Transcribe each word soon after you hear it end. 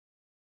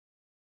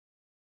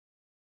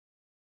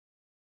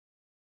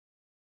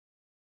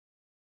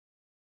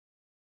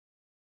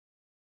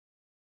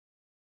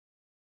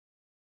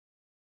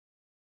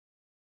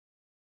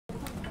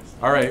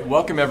All right,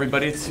 welcome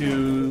everybody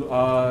to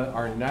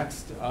our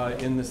next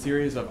in the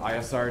series of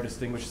ISR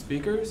Distinguished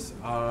Speakers.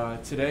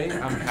 Today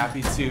I'm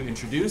happy to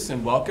introduce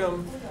and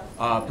welcome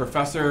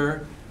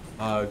Professor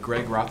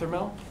Gregg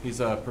Rothermel. He's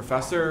a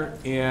professor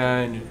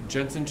and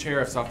Jensen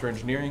Chair of Software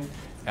Engineering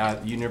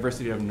at the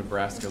University of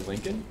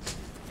Nebraska-Lincoln.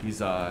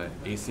 He's an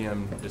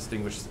ACM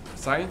Distinguished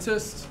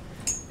Scientist.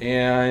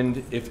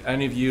 And if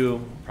any of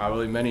you,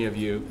 probably many of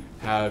you,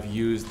 have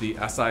used the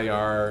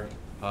SIR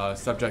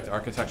Subject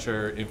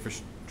Architecture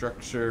Infrastructure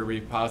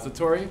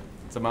Repository,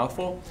 it's a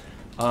mouthful.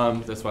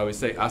 That's why we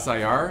say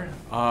SIR.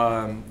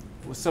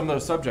 With some of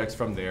those subjects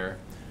from there,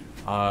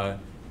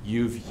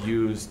 you've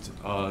used,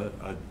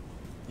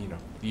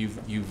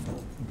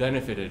 you've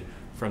benefited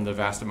from the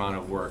vast amount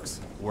of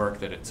work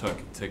that it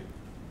took to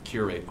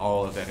curate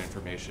all of that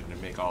information and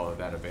make all of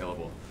that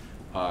available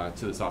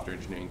to the software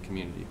engineering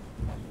community.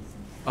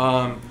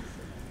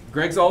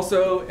 Gregg's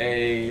also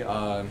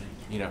a,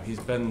 he's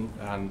been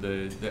on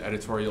the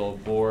editorial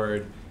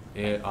board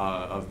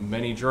of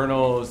many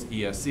journals,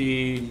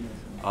 ESE,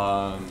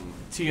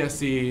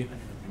 TSE,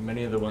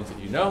 many of the ones that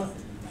you know.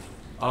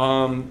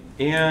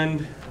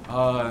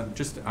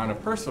 Just on a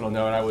personal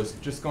note, I was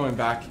just going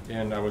back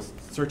and I was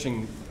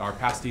searching our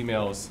past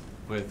emails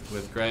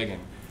with Gregg,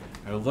 and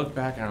I looked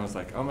back and I was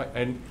like, oh my,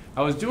 and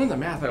I was doing the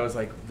math. I was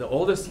like, the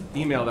oldest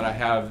email that I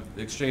have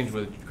exchanged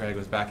with Gregg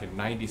was back in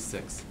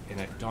 '96, and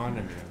it dawned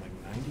on me, I'm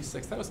like,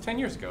 96? That was 10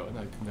 years ago. And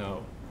like,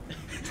 no,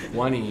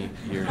 20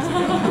 years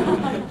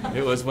ago.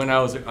 It was when I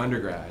was an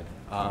undergrad.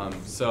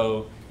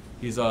 So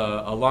he's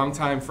a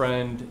longtime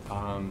friend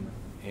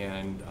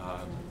and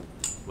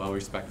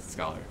well-respected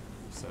scholar.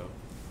 So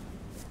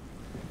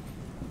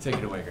take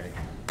it away, Gregg.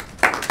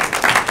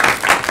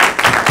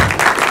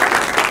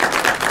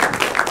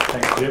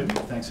 Thanks, Jim.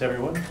 Thanks,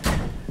 everyone.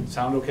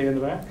 Sound okay in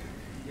the back?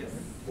 Yes.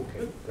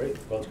 Okay, great.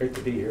 Well, it's great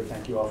to be here.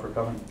 Thank you all for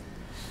coming.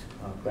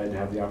 Glad to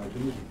have the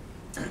opportunity.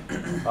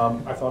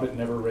 I thought it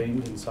never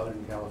rained in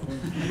Southern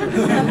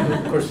California.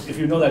 Of course, if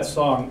you know that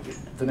song,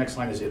 the next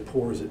line is, it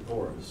pours, it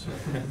pours.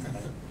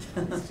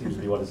 That seems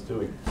to be what it's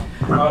doing.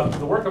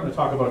 The work I'm going to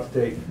talk about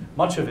today,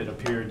 much of it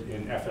appeared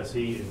in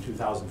FSE in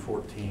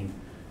 2014,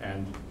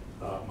 and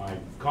my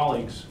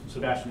colleagues,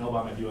 Sebastian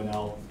Elbaum at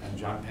UNL and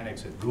John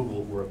Penix at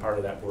Google, were a part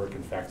of that work.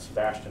 In fact,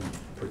 Sebastian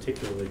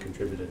particularly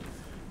contributed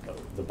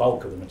the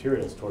bulk of the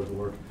materials towards the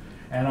work.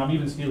 And I'm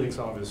even stealing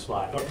some of his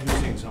slides, or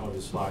using some of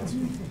his slides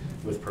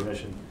with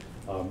permission.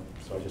 So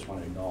I just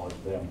want to acknowledge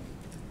them.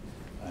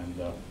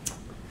 And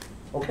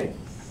okay,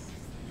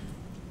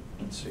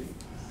 let's see.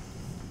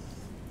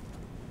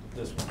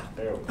 This one,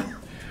 there we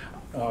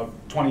go.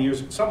 20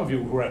 years, some of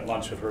you who were at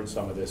lunch have heard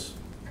some of this.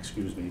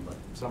 Excuse me, but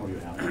some of you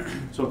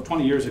haven't. So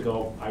 20 years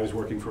ago, I was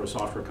working for a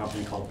software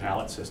company called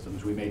Palette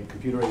Systems. We made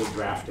computer-aided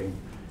drafting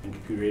and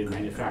computer-aided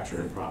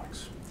manufacturing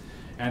products.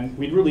 And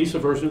we'd release a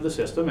version of the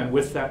system, and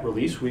with that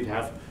release, we'd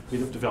have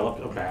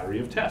developed a battery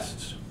of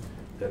tests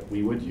that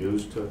we would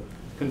use to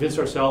convince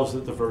ourselves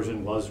that the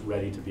version was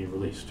ready to be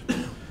released.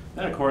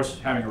 Then, of course,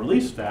 having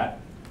released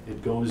that,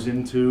 it goes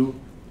into,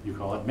 you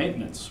call it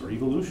maintenance or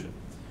evolution.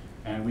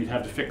 And we'd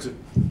have to fix it,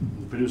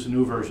 and produce a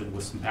new version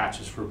with some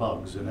patches for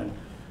bugs, and then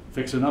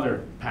fix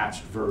another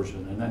patched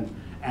version, and then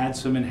add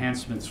some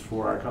enhancements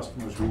for our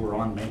customers who were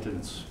on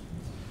maintenance.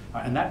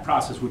 And that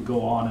process would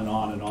go on and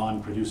on and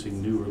on,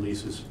 producing new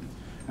releases.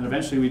 And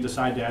eventually we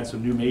decided to add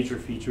some new major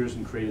features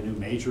and create a new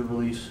major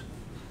release,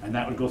 and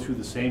that would go through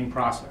the same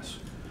process.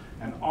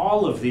 And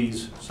all of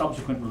these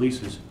subsequent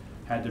releases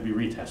had to be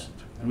retested.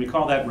 And we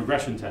call that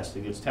regression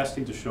testing. It's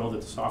testing to show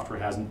that the software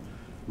hasn't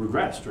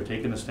regressed or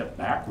taken a step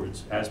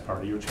backwards as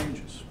part of your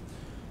changes.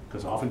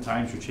 Because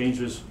oftentimes your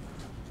changes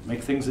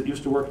make things that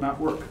used to work not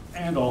work.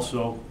 And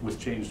also, with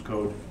changed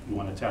code, you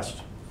want to test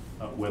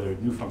whether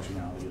new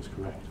functionality is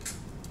correct.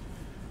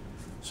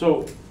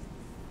 So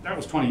that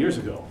was 20 years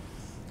ago.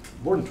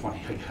 More than 20,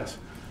 I guess,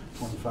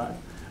 25.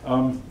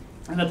 And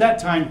at that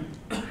time,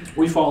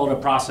 we followed a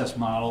process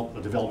model,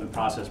 a development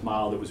process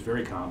model that was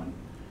very common.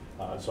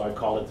 So I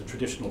called it the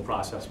traditional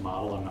process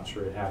model. I'm not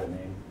sure it had a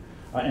name.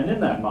 And in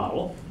that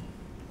model,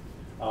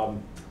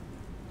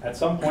 at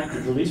some point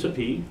you'd release a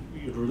P,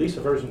 you'd release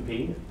a version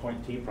P at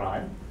point T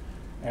prime,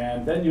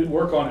 and then you'd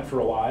work on it for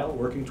a while,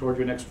 working toward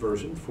your next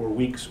version for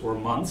weeks or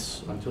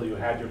months until you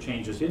had your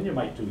changes in. You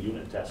might do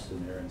unit tests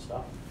in there and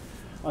stuff,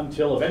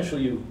 until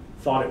eventually you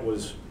thought it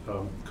was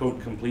code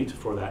complete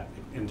for that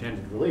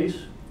intended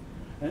release.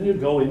 And you'd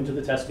go into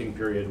the testing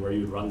period where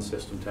you'd run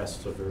system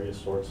tests of various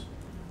sorts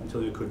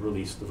until you could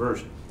release the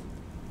version.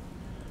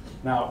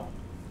 Now,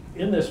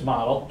 in this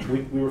model,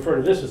 we refer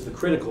to this as the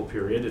critical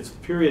period. It's the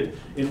period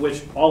in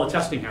which all the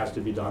testing has to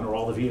be done, or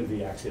all the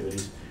V&V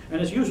activities. And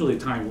it's usually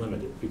time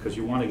limited because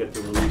you want to get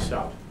the release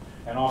out.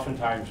 And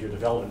oftentimes your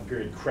development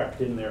period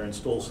crept in there and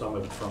stole some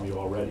of it from you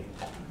already.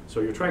 So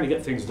you're trying to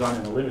get things done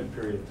in a limited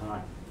period of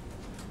time.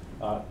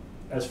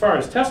 As far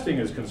as testing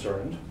is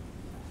concerned,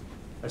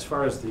 as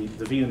far as the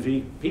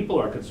V&V people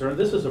are concerned,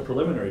 this is a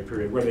preliminary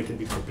period where they can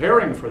be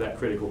preparing for that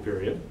critical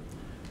period,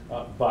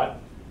 but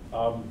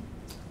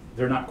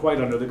they're not quite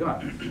under the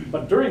gun.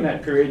 But during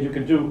that period, you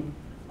can do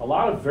a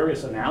lot of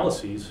various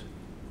analyses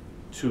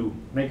to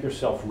make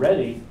yourself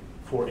ready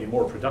for a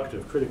more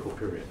productive critical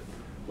period,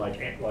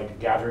 like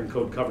gathering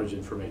code coverage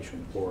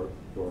information or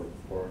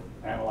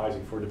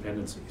analyzing for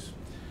dependencies.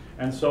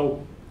 And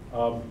so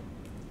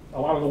a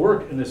lot of the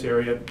work in this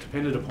area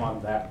depended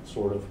upon that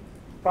sort of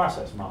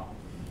process model.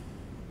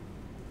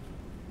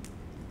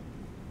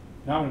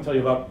 Now I'm going to tell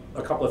you about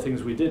a couple of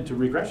things we did to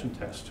regression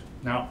test.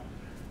 Now,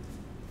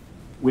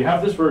 we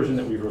have this version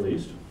that we've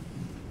released,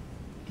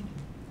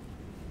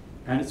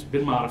 and it's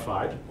been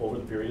modified over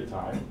the period of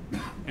time.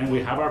 And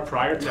we have our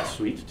prior test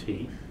suite,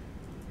 T,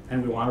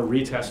 and we want to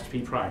retest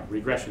P prime,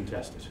 regression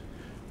test it.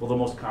 Well, the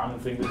most common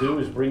thing to do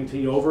is bring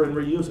T over and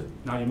reuse it.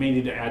 Now, you may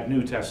need to add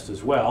new tests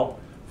as well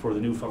for the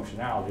new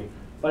functionality,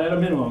 but at a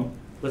minimum,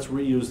 let's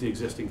reuse the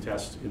existing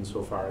tests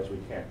insofar as we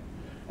can.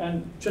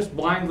 And just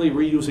blindly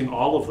reusing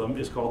all of them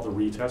is called the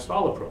retest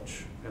all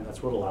approach, and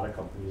that's what a lot of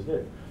companies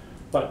did.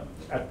 But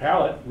at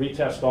Pallet,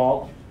 retest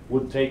all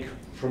would take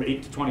from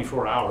 8 to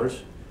 24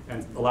 hours,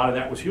 and a lot of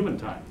that was human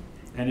time.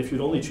 And if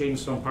you'd only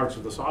changed some parts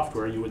of the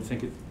software, you would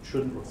think it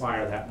shouldn't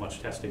require that much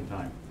testing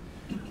time.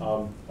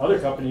 Other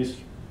companies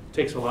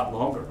takes a lot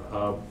longer.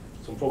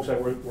 Some folks I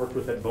worked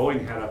with at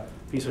Boeing had a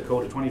piece of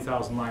code,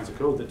 20,000 lines of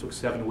code that took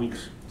 7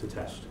 weeks to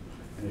test.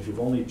 And if you've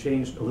only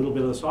changed a little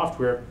bit of the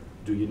software,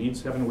 do you need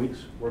 7 weeks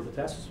worth of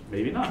tests?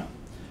 Maybe not.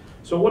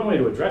 So one way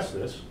to address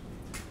this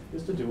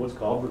is to do what's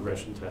called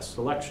regression test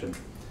selection.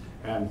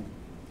 And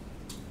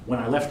when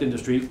I left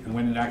industry and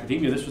went into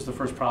academia, this was the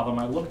first problem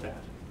I looked at.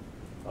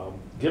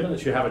 Given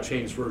that you have a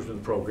changed version of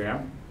the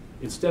program,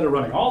 instead of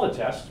running all the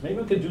tests, maybe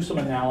we could do some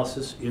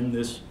analysis in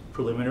this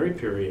preliminary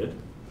period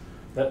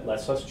that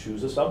lets us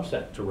choose a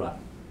subset to run.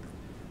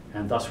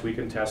 And thus we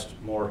can test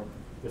more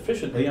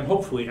efficiently and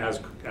hopefully as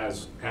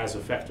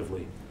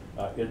effectively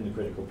in the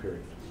critical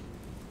period.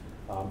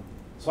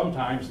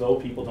 Sometimes, though,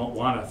 people don't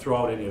want to throw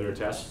out any of their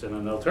tests, and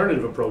an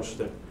alternative approach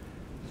that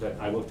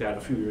I looked at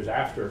a few years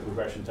after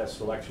regression test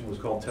selection was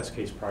called test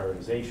case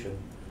prioritization,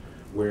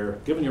 where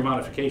given your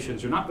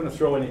modifications, you're not going to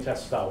throw any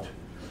tests out,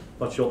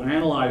 but you'll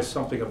analyze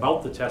something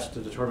about the test to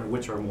determine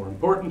which are more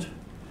important,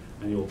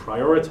 and you'll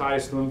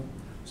prioritize them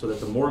so that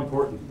the more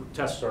important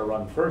tests are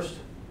run first.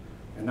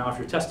 And now if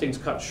your testing's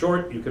cut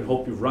short, you can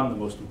hope you've run the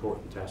most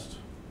important tests.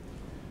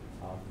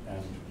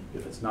 And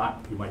if it's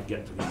not, you might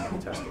get to the end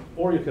of the testing.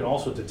 Or you can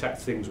also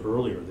detect things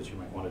earlier that you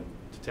might want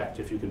to detect.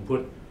 If you can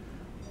put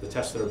the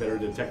tests that are better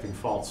at detecting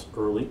faults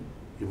early,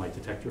 you might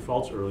detect your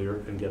faults earlier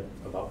and get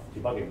about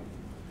debugging them.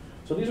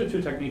 So these are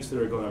two techniques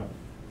that are going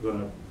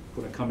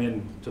to come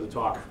into the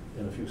talk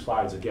in a few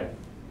slides again.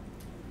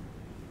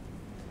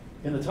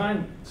 In the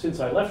time since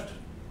I left,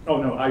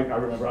 oh no, I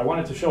remember, I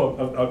wanted to show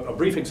a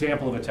brief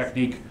example of a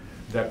technique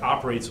that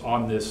operates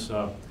on this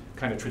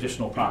kind of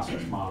traditional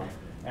process model.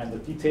 And the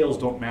details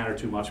don't matter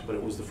too much, but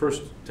it was the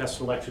first test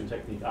selection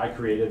technique I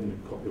created, and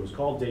it was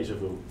called Deja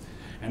Vu.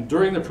 And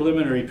during the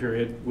preliminary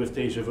period with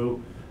Deja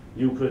Vu,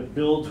 you could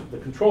build the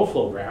control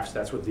flow graphs,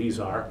 that's what these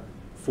are,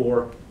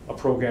 for a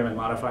program and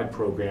modified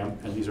program,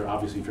 and these are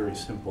obviously very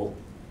simple.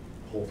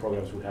 Whole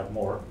programs would have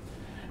more.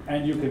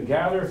 And you can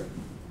gather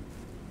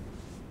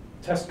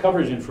test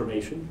coverage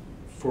information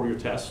for your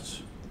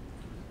tests,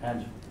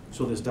 and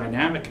so this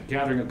dynamic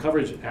gathering of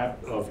coverage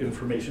of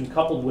information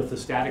coupled with the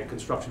static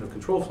construction of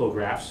control flow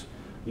graphs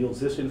yields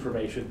this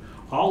information,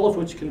 all of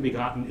which can be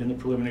gotten in the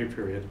preliminary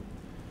period,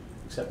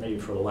 except maybe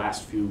for the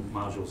last few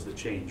modules that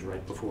change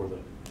right before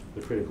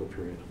the critical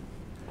period.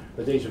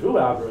 The Deja Vu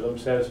algorithm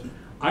says,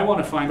 I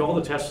want to find all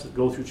the tests that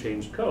go through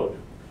changed code.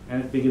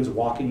 And it begins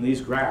walking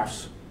these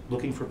graphs,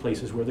 looking for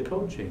places where the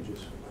code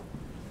changes.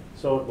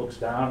 So it looks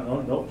down,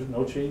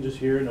 no changes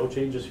here, no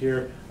changes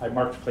here. I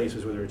marked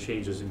places where there are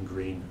changes in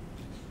green.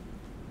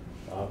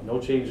 No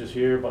changes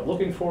here, but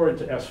looking forward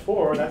to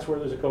S4, that's where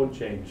there's a code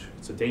change.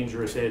 It's a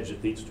dangerous edge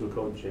that leads to a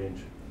code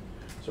change.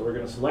 So we're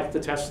going to select the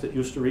tests that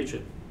used to reach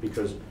it,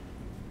 because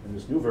in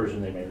this new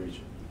version they may reach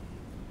it.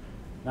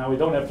 Now we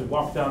don't have to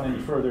walk down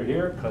any further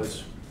here,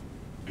 because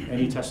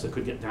any tests that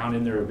could get down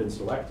in there have been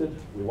selected.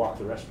 We walk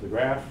the rest of the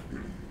graph.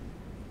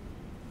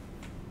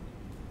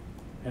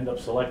 End up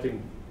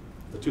selecting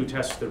the two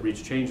tests that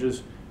reach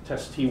changes.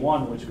 Test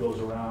T1, which goes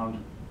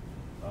around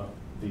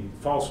the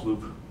false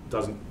loop,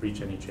 doesn't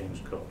reach any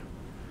changed code.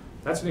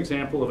 That's an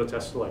example of a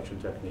test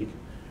selection technique.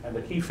 And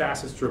the key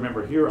facets to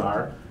remember here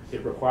are,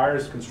 it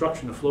requires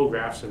construction of flow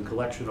graphs and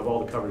collection of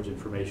all the coverage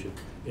information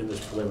in this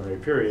preliminary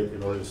period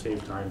in order to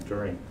save time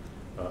during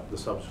the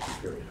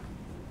subsequent period.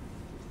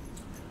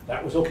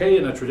 That was okay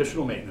in a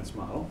traditional maintenance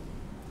model,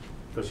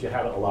 because you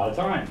had a lot of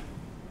time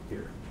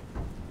here.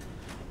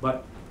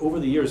 But over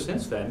the years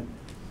since then,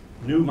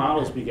 new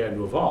models began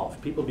to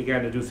evolve. People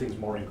began to do things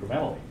more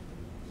incrementally.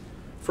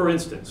 For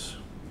instance,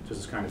 this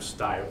is kind of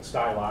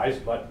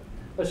stylized, but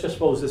let's just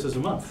suppose this is a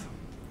month.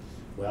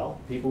 Well,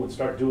 people would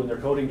start doing their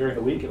coding during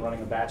the week and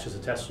running a batch as a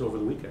test over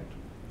the weekend,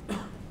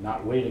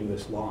 not waiting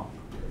this long.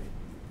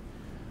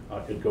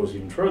 It goes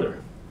even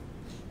further.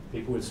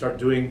 People would start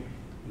doing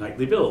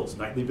nightly builds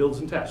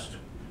and test.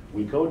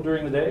 We code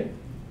during the day,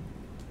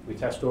 we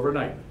test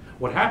overnight.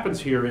 What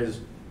happens here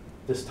is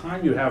this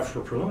time you have for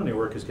preliminary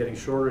work is getting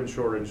shorter and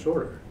shorter and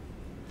shorter.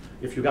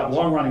 If you've got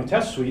long-running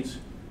test suites,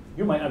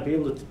 you might not be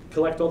able to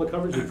collect all the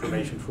coverage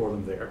information for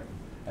them there,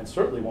 and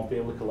certainly won't be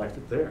able to collect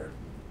it there.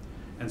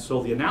 And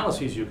so the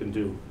analyses you can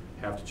do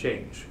have to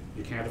change.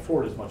 You can't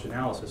afford as much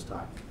analysis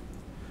time.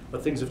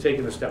 But things have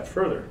taken a step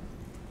further,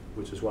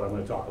 which is what I'm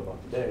going to talk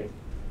about today,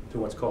 to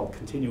what's called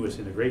continuous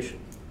integration.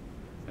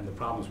 And the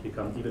problems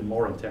become even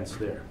more intense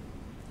there.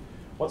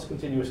 What's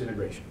continuous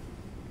integration?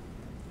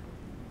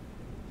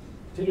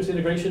 Continuous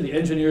integration, the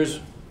engineers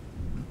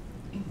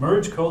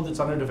merge code that's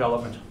under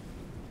development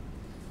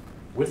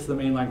with the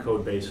mainline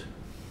code base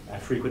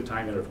at frequent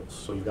time intervals.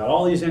 So you've got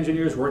all these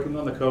engineers working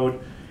on the code,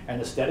 and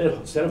instead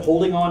of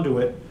holding on to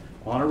it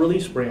on a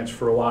release branch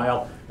for a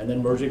while and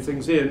then merging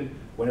things in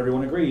when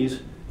everyone agrees,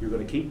 you're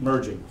going to keep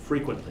merging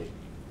frequently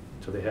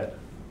to the head,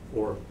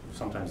 or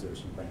sometimes there's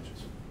some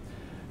branches.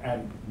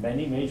 And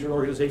many major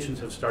organizations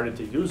have started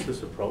to use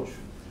this approach.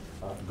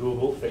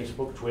 Google,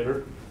 Facebook,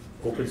 Twitter,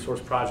 open source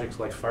projects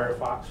like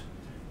Firefox,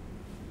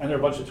 and there are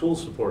a bunch of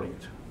tools supporting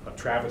it.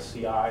 Travis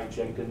CI,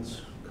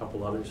 Jenkins, a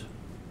couple others,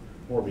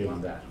 more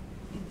beyond that.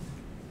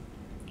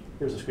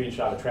 Here's a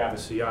screenshot of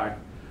Travis CI.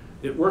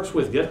 It works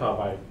with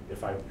GitHub,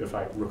 if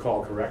I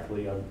recall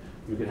correctly.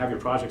 You can have your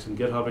projects in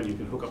GitHub and you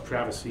can hook up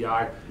Travis CI,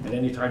 and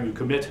anytime you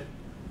commit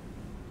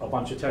a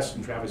bunch of tests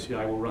in Travis CI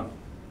will run.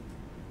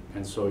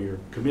 And so you're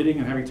committing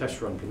and having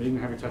tests run, committing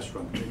and having tests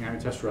run, committing and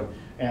having tests run.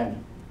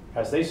 And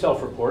as they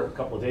self-report, a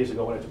couple of days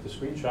ago when I took the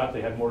screenshot,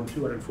 they had more than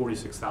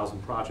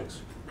 246,000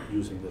 projects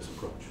using this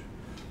approach.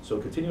 So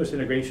continuous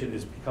integration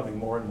is becoming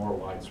more and more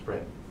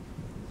widespread.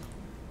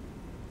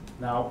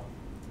 Now,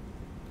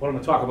 what I'm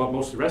going to talk about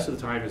most of the rest of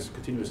the time is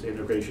continuous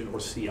integration,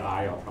 or CI,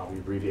 I'll probably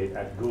abbreviate,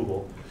 at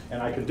Google.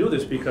 And I can do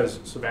this because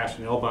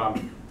Sebastian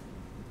Elbaum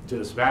did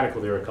a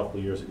sabbatical there a couple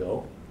of years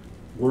ago,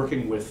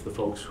 working with the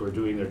folks who are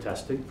doing their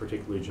testing,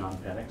 particularly John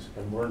Penix,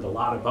 and learned a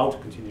lot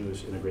about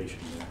continuous integration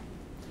there.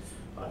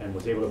 And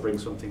was able to bring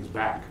some things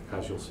back,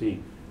 as you'll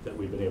see, that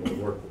we've been able to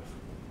work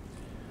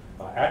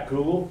with. At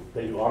Google,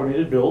 they do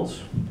automated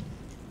builds,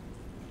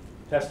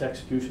 test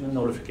execution and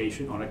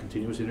notification on a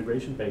continuous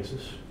integration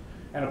basis.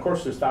 And of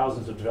course, there's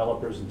thousands of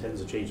developers and tens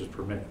of changes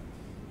per minute.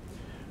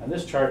 And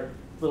this chart,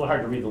 a little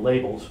hard to read the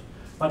labels,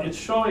 but it's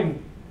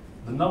showing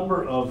the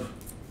number of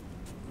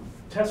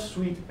test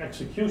suite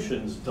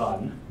executions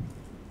done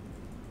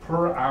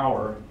per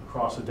hour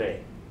across a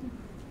day.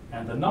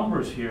 And the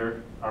numbers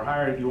here are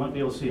higher, you won't be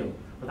able to see them,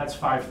 but that's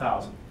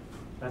 5,000,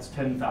 that's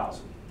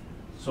 10,000.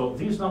 So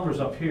these numbers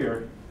up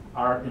here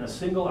are in a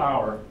single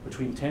hour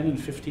between 10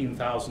 and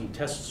 15,000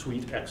 test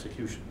suite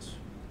executions.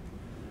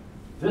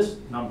 This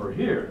number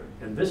here,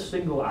 in this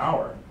single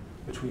hour,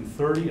 between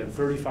 30 and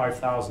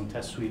 35,000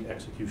 test suite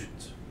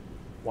executions.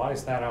 Why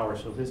is that hour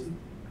so busy?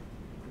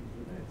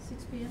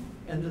 6 p.m.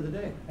 End of the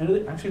day.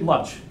 Actually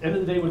lunch. End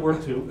of the day would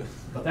work too,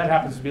 but that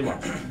happens to be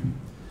lunch,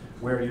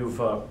 where you've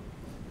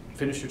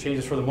finished your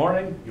changes for the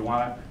morning.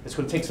 It's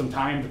going to take some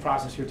time to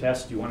process your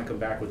test. You want to come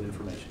back with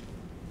information.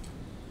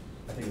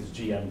 I think it's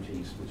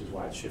GMTs, which is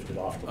why it's shifted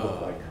off to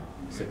look like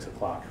 6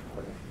 o'clock.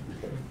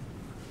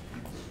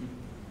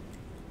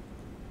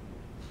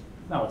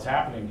 Now what's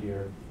happening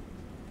here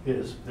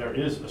is there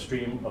is a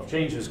stream of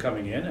changes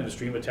coming in and a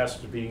stream of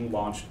tests being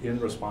launched in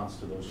response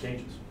to those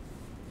changes.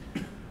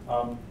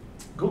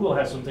 Google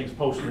has some things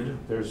posted.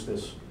 There's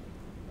this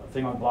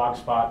thing on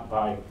Blogspot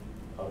by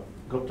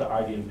Gupta,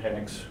 Ivy, and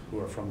Penix, who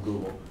are from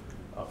Google,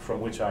 from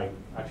which I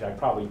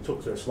probably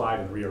took their slide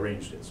and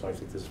rearranged it. So I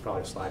think this is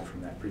probably a slide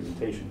from that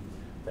presentation.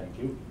 Thank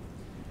you.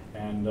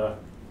 And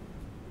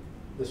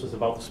this was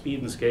about the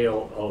speed and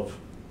scale of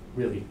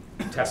really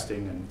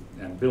testing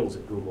and builds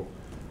at Google.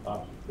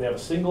 They have a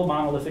single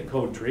monolithic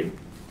code tree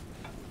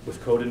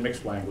with code in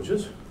mixed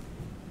languages.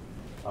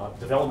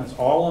 Development's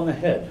all on the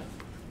head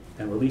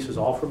and releases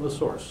all from the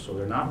source. So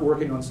they're not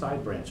working on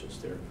side branches.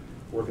 They're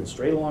working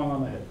straight along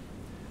on the head.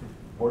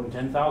 More than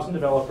 10,000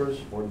 developers,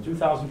 more than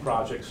 2,000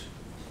 projects,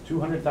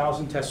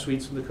 200,000 test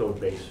suites in the code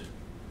base.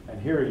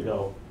 And here you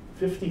go,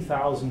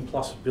 50,000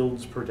 plus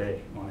builds per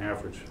day on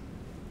average.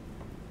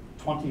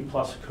 20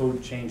 plus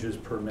code changes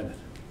per minute.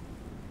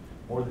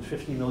 More than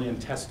 50 million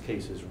test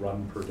cases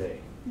run per day.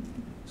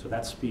 So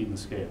that's speed and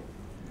scale.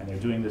 And they're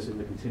doing this in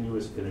the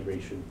continuous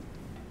integration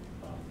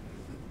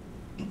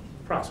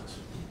process.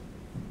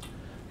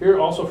 Here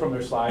also from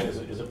their slide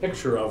is a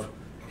picture of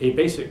a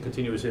basic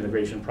continuous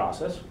integration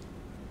process.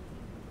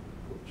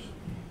 Oops.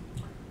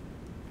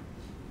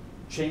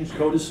 Changed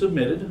code is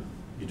submitted.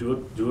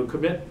 You do a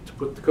commit to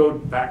put the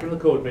code back in the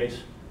code base,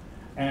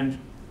 and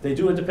they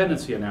do a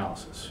dependency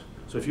analysis.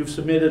 So if you've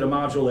submitted a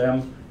module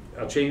M,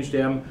 a changed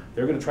M,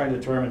 they're going to try to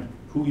determine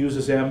who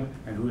uses M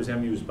and who is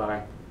M used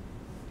by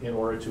in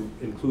order to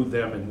include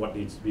them in what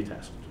needs to be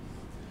tested.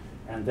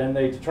 And then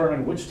they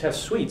determine which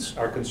test suites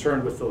are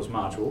concerned with those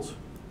modules,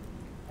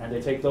 and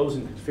they take those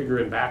and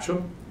configure and batch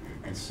them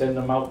and send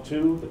them out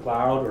to the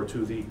cloud or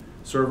to the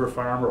server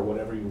farm or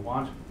whatever you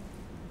want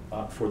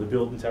for the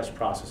build and test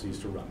processes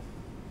to run.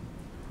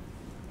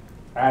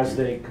 As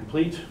they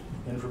complete,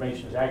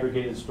 information is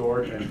aggregated,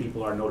 stored, and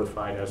people are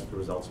notified as to the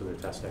results of their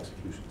test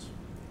executions.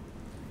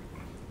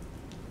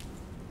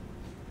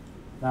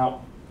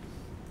 Now,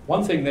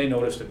 one thing they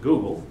noticed at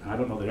Google, and I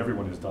don't know that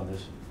everyone has done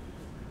this,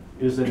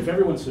 is that if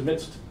everyone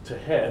submits to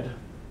head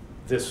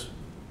this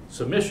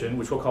submission,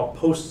 which we'll call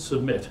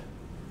post-submit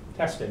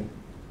testing,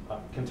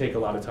 can take a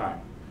lot of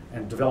time.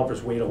 And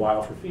developers wait a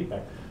while for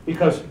feedback.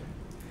 Because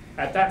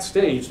at that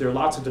stage, there are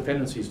lots of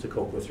dependencies to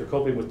cope with. You're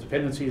coping with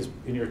dependencies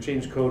in your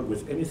change code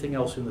with anything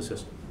else in the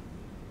system.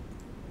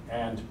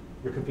 And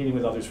you're competing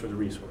with others for the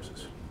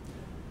resources.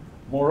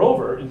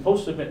 Moreover, in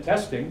post-submit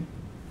testing,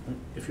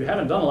 if you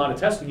haven't done a lot of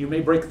testing, you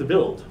may break the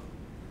build.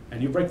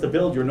 And you break the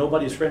build, you're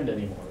nobody's friend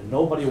anymore. And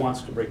nobody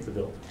wants to break the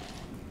build.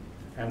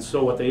 And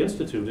so what they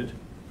instituted,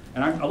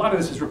 and a lot of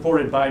this is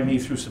reported by me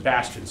through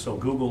Sebastian, so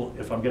Google,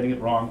 if I'm getting it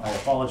wrong, I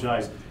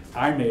apologize.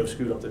 I may have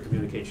screwed up the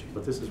communication,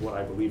 but this is what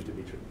I believe to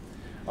be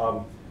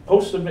true.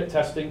 Post-submit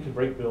testing can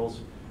break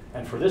builds,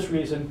 and for this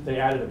reason, they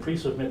added a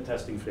pre-submit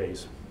testing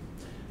phase.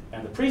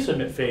 And the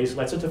pre-submit phase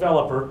lets a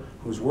developer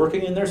who's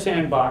working in their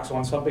sandbox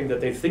on something that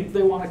they think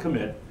they want to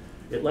commit,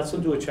 it lets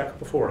them do a check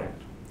beforehand.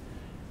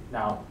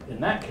 Now,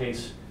 in that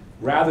case,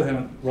 rather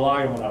than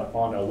rely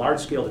on a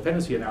large-scale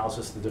dependency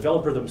analysis, the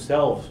developer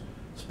themselves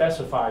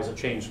specifies a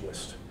change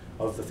list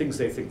of the things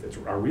they think that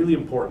are really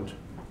important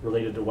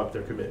related to what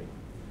they're committing.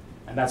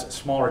 And that's a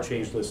smaller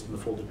change list than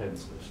the full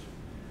dependency list.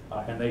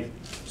 And they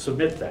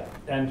submit that.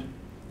 And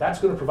that's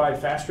going to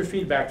provide faster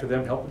feedback to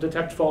them, help them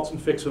detect faults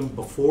and fix them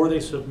before they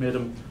submit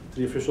them to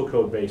the official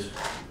code base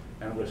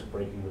and risk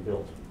breaking the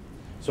build.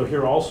 So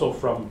here also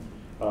from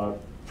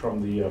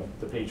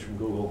the page from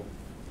Google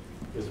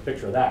is a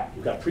picture of that.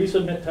 You've got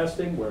pre-submit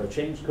testing where a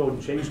change code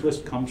and change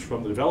list comes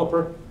from the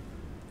developer,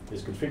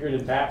 is configured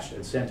and batched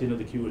and sent into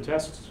the queue of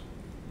tests.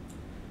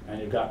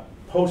 And you've got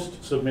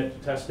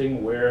post-submit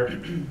testing where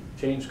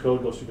change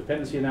code goes through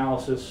dependency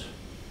analysis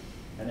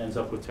and ends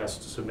up with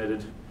tests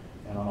submitted.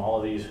 And on all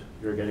of these,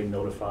 you're getting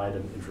notified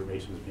and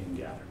information is being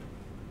gathered.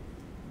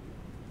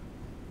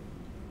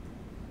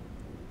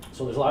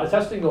 So there's a lot of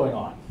testing going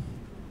on.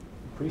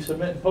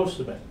 Pre-submit and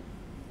post-submit.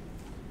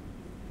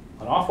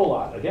 An awful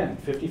lot. Again,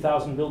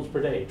 50,000 builds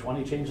per day,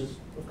 20 changes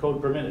of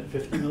code per minute,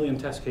 50 million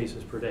test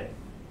cases per day.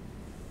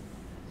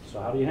 So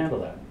how do you handle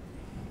that?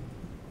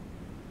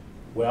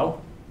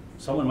 Well,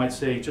 someone might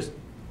say just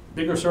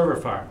bigger server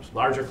farms,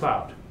 larger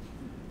cloud.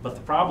 But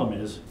the problem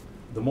is,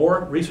 the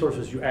more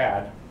resources you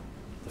add,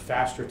 the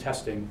faster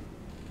testing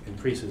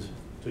increases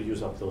to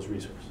use up those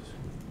resources.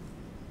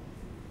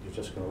 You're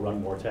just going to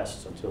run more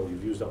tests until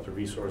you've used up the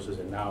resources,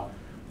 and now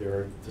there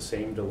are the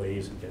same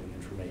delays in getting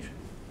information.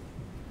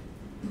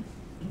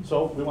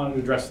 So we wanted to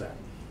address that.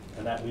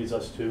 And that leads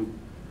us to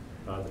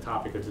the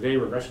topic of today,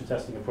 regression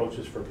testing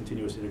approaches for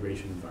continuous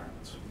integration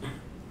environments.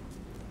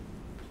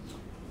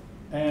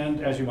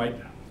 And as you might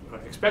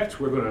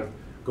expect, we're going to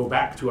go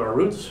back to our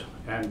roots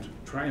and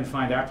try and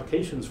find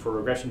applications for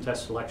regression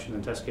test selection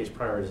and test case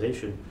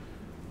prioritization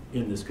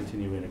in this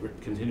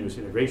continuous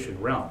integration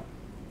realm.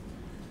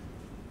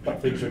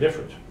 But things are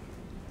different.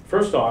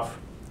 First off,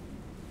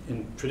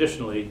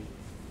 traditionally,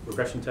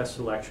 regression test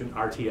selection,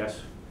 RTS,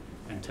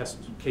 and test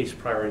case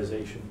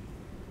prioritization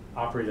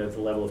operate at the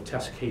level of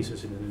test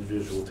cases in an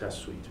individual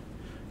test suite.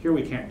 Here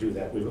we can't do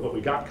that. What we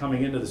got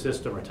coming into the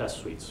system are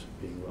test suites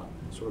being run.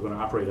 So we're going to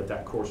operate at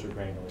that coarser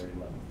granularity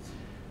level.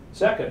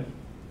 Second,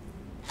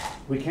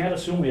 we can't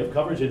assume we have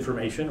coverage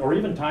information or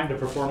even time to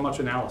perform much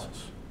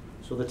analysis.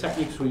 So the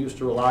techniques we used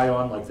to rely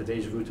on, like the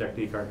deja vu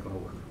technique, aren't going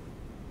to work.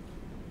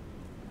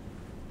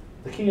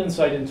 The key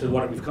insight into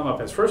what we've come up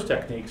as first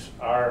techniques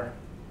are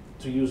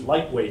to use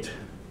lightweight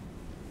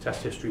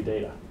test history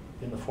data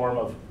in the form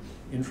of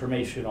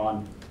information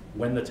on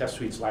when the test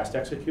suites last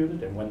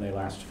executed and when they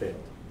last failed.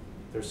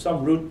 There's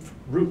some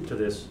root to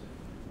this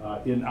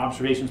in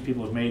observations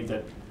people have made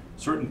that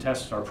certain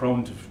tests are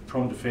prone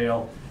to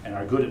fail and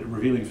are good at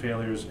revealing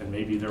failures, and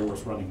maybe they're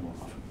worth running more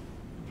often.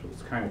 So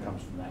this kind of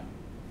comes from that.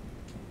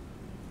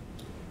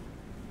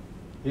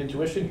 The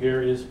intuition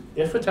here is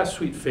if a test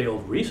suite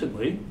failed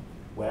recently,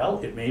 well,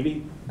 it may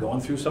be going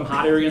through some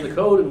hot area in the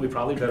code and we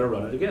probably better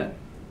run it again.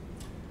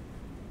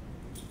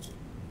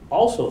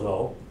 Also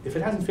though, if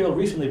it hasn't failed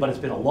recently but it's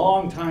been a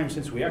long time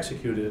since we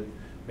executed it,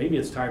 maybe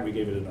it's time we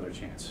gave it another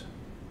chance,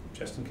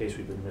 just in case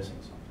we've been missing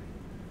something.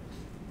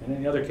 And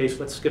in the other case,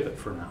 let's skip it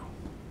for now.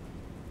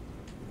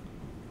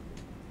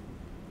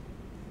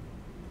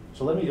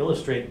 So let me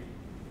illustrate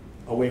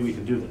a way we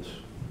can do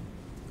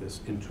this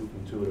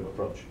intuitive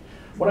approach.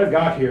 What I've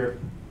got here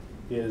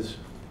is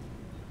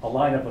a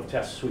lineup of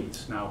test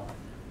suites. Now,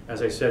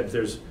 as I said,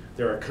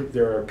 there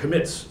are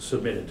commits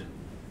submitted,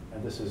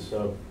 and this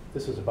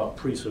is about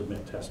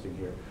pre-submit testing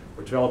here,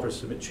 where developers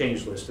submit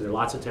change lists, and there are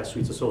lots of test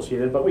suites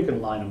associated, but we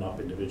can line them up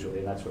individually,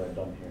 and that's what I've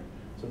done here.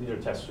 So these are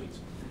test suites.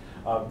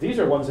 These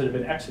are ones that have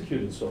been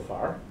executed so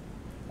far,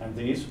 and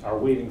these are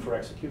waiting for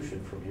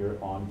execution from here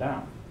on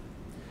down.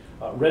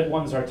 Red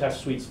ones are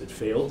test suites that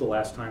failed the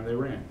last time they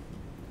ran.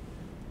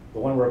 The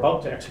one we're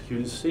about to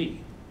execute is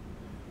C.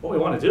 What we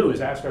want to do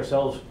is ask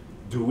ourselves,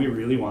 do we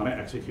really want to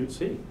execute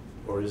C?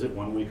 or is it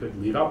one we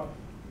could leave out?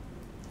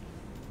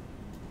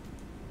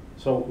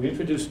 So we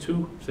introduced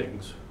two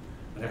things,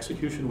 an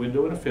execution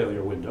window and a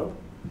failure window,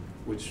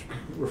 which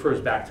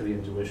refers back to the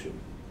intuition.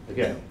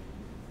 Again,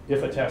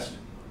 if a test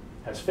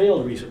has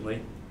failed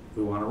recently,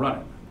 we want to run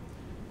it.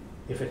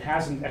 If it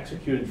hasn't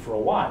executed for a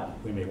while,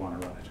 we may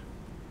want to run it.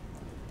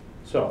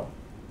 So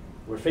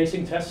we're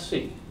facing test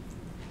C.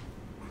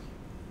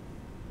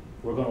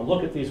 We're going to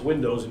look at these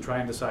windows and try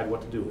and decide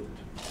what to do with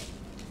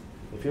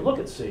it. If you look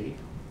at C,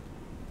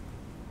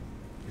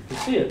 you can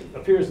see it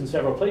appears in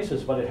several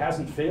places, but it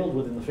hasn't failed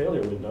within the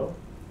failure window.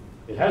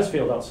 It has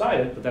failed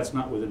outside it, but that's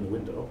not within the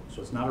window,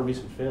 so it's not a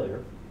recent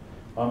failure.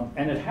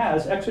 And it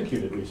has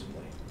executed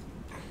recently.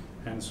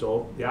 And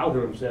so the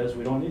algorithm says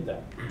we don't need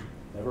that.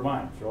 Never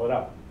mind, throw it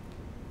out.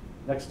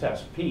 Next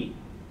test, P.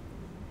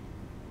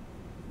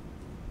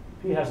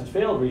 P hasn't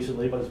failed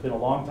recently, but it's been a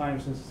long time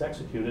since it's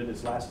executed.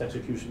 Its last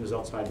execution is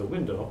outside the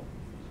window.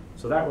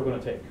 So that we're going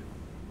to take.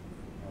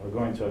 And we're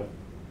going to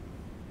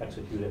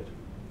execute it.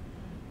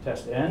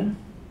 Test N.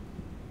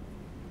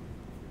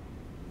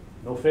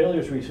 No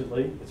failures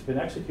recently. It's been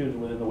executed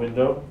within the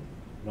window.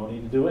 No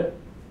need to do it.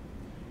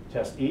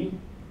 Test E.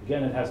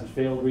 Again, it hasn't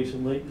failed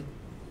recently.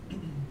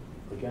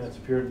 Again, it's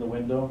appeared in the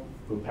window.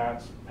 We'll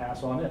pass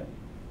on it.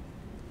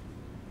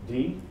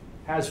 D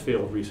has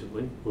failed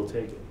recently. We'll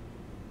take it.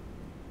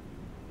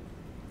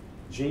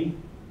 G,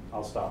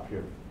 I'll stop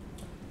here.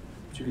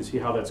 But you can see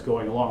how that's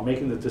going along,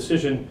 making the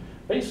decision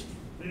based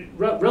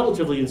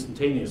relatively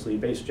instantaneously,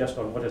 based just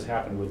on what has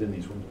happened within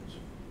these windows.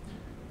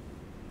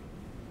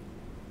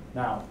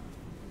 Now,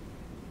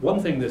 one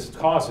thing this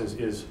causes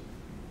is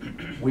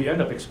we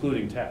end up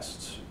excluding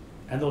tests.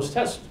 And those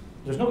tests,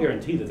 there's no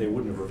guarantee that they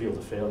wouldn't have revealed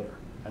a failure.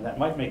 And that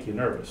might make you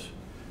nervous.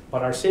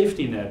 But our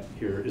safety net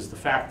here is the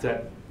fact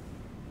that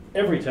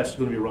every test is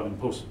going to be run in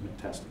post-submit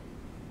testing.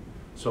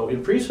 So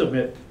in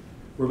pre-submit,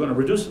 we're going to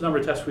reduce the number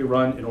of tests we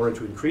run in order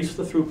to increase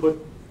the throughput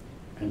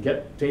and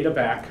get data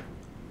back,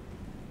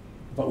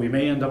 but we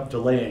may end up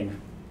delaying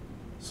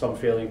some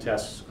failing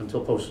tests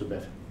until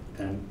post-submit,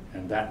 and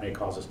that may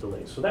cause us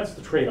delays. So that's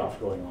the trade-off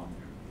going on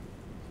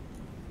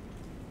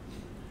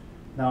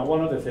there. Now,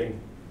 one other thing.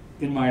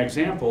 In my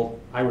example,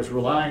 I was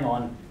relying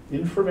on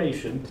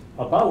information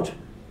about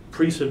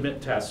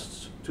pre-submit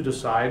tests to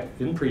decide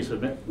in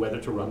pre-submit whether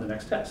to run the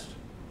next test.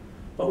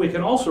 But we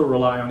can also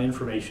rely on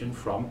information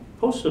from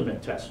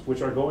post-submit tests,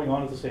 which are going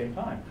on at the same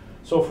time.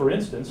 So for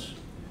instance,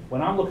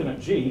 when I'm looking at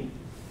G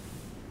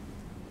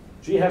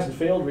hasn't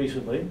failed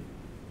recently.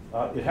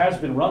 It has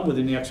been run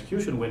within the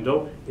execution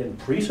window in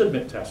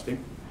pre-submit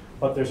testing,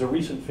 but there's a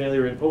recent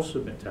failure in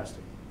post-submit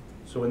testing.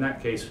 So in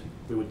that case,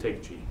 we would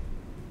take G.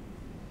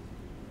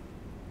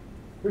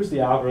 Here's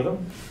the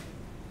algorithm.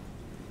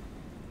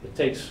 It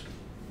takes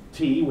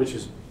T, which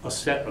is a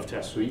set of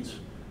test suites,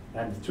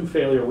 and two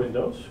failure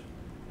windows.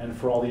 And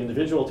for all the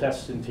individual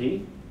tests in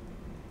T,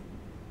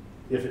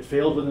 if it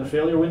failed within the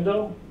failure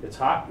window, it's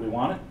hot, we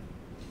want it.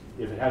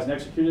 If it hasn't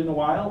executed in a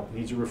while, it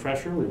needs a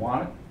refresher, we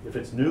want it. If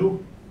it's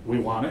new, we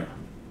want it.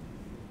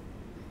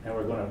 And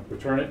we're going to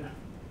return it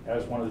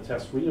as one of the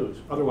tests we use.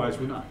 Otherwise,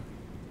 we're not.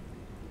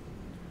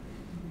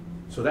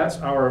 So that's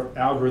our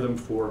algorithm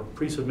for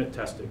pre-submit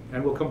testing.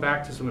 And we'll come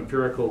back to some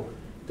empirical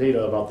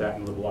data about that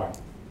in a little while.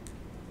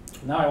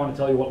 Now I want to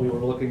tell you what we were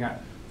looking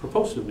at for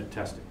post-submit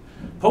testing.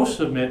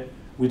 Post-submit,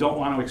 we don't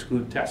want to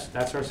exclude tests.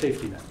 That's our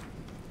safety net.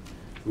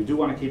 We do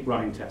want to keep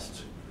running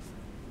tests.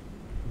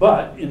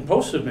 But in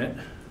post-submit,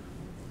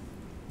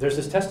 there's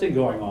this testing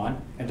going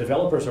on, and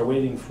developers are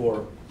waiting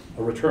for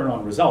a return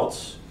on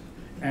results.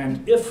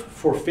 And if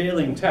for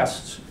failing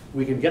tests,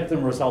 we can get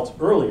them results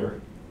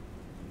earlier,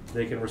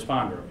 they can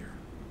respond earlier.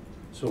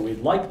 So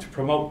we'd like to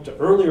promote to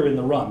earlier in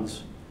the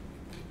runs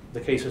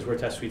the cases where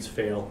test suites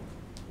fail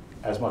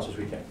as much as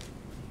we can.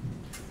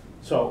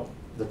 So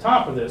the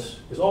top of this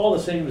is all the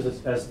same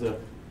as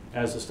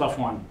the stuff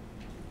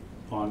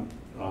on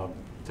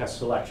test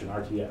selection,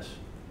 RTS.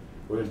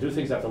 We're going to do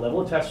things at the level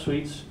of test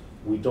suites.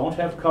 We don't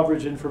have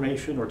coverage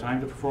information or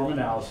time to perform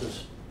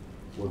analysis.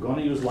 We're going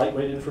to use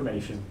lightweight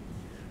information,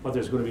 but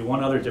there's going to be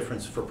one other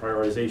difference for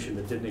prioritization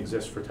that didn't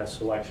exist for test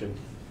selection,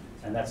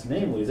 and that's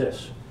namely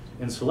this.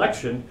 In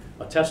selection,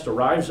 a test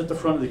arrives at the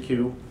front of the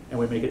queue, and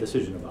we make a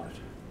decision about it.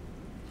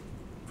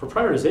 For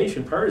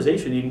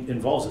prioritization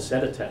involves a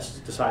set of tests,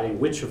 deciding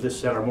which of this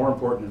set are more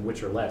important and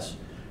which are less.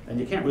 And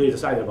you can't really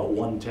decide about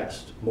one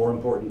test more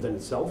important than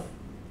itself.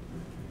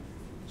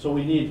 So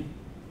we need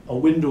a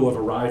window of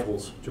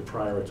arrivals to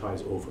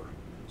prioritize over.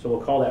 So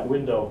we'll call that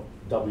window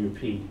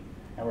WP.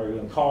 And we're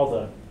going to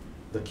call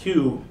the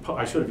queue,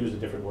 I should have used a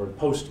different word,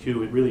 post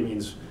queue. It really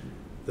means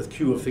the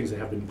queue of things that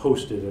have been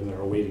posted and that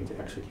are waiting to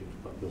execute.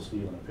 But you'll see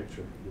in a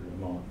picture here in a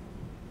moment.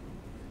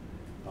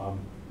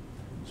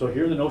 So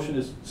here the notion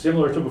is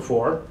similar to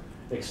before,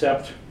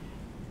 except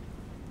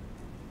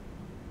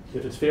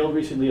if it's failed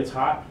recently, it's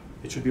hot,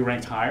 it should be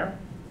ranked higher.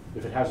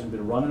 If it hasn't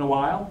been run in a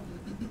while,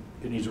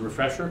 it needs a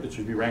refresher, it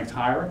should be ranked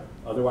higher.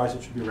 Otherwise,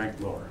 it should be ranked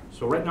lower.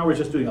 So right now we're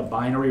just doing a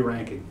binary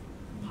ranking,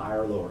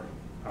 higher, lower.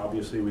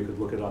 Obviously, we could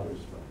look at others,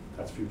 but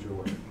that's future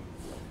work.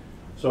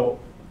 So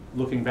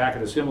looking back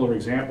at a similar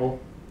example,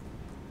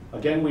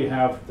 again, we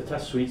have the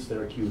test suites that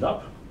are queued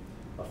up,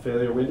 a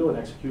failure window, an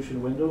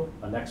execution window,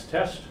 a next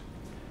test.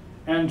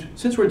 And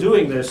since we're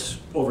doing this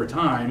over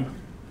time,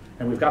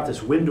 and we've got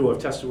this window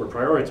of tests that were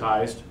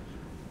prioritized,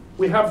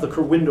 we have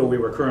the window we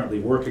were currently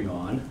working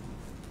on,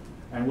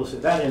 and we'll say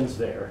that ends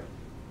there.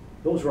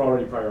 Those are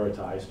already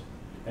prioritized.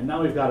 And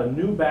now we've got a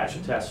new batch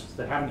of tests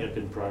that haven't yet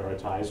been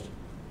prioritized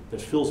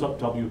that fills up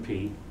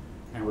WP,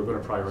 and we're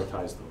going to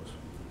prioritize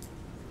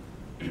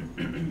those.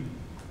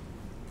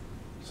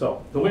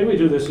 So the way we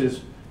do this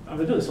is, I'm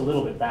going to do this a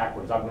little bit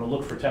backwards. I'm going to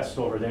look for tests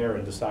over there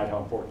and decide how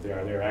important they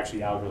are. They're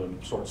actually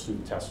algorithm sorts through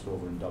the tests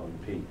over in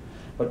WP.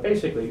 But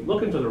basically,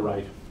 looking to the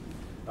right,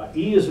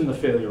 E is in the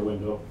failure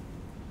window,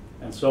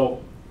 and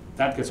so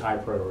that gets high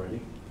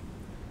priority.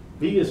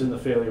 B is in the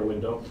failure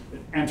window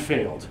and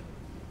failed,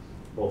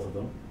 both of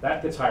them.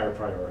 That gets higher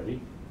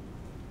priority.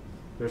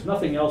 There's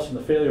nothing else in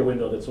the failure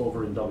window that's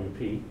over in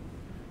WP.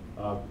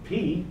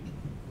 P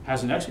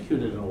hasn't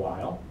executed in a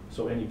while,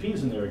 so any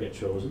P's in there get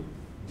chosen.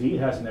 D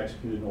hasn't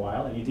executed in a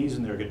while, any D's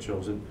in there get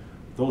chosen.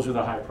 Those are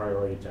the high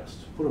priority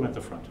tests. Put them at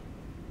the front.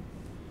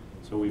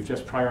 So we've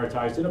just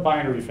prioritized in a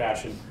binary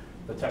fashion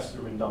the tests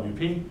that are in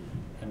WP,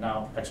 and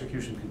now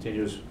execution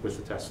continues with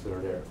the tests that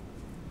are there.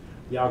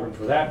 The algorithm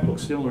for that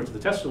looks similar to the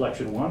test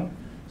selection one,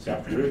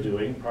 except we're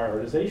doing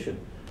prioritization.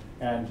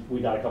 And we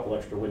got a couple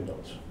extra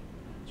windows.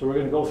 So we're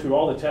going to go through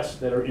all the tests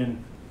that are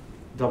in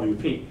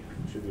WP,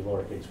 should be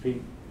lowercase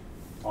p,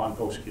 on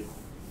PostQ.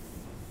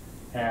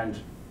 And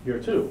here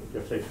too,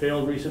 if they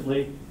failed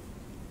recently,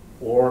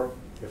 or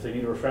if they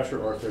need a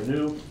refresher, or if they're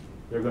new,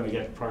 they're going to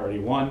get priority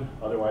 1,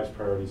 otherwise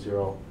priority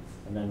 0,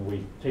 and then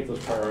we take those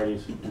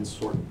priorities and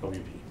sort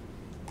WP.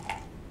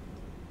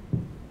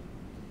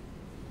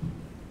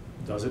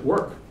 Does it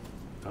work?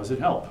 Does it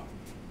help?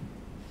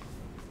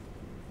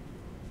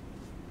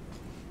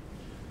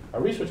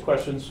 Our research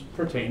questions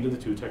pertain to the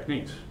two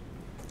techniques.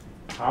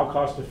 How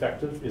cost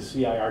effective is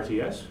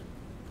CIRTS?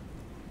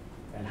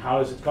 And how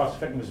does its cost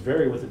effectiveness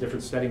vary with the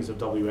different settings of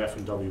WF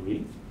and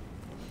WE?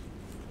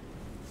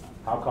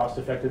 How cost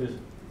effective is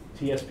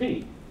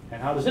TSP?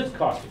 And how does its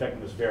cost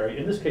effectiveness vary?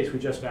 In this case, we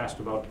just asked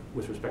about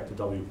with respect to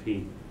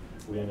WP.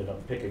 We ended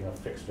up picking a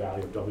fixed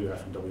value of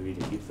WF and WE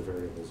to keep the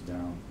variables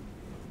down.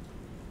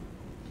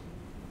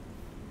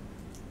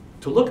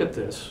 To look at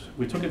this,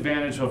 we took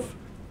advantage of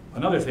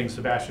another thing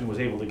Sebastian was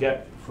able to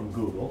get from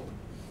Google,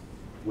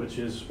 which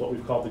is what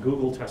we've called the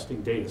Google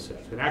testing data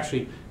set. And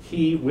actually,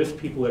 he, with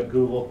people at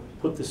Google,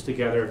 put this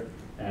together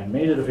and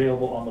made it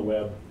available on the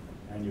web,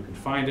 and you can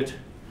find it.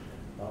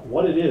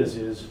 What it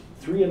is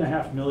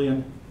 3.5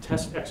 million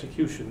test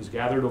executions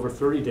gathered over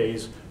 30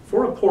 days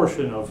for a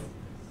portion of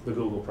the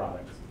Google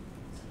product.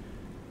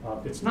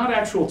 It's not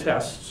actual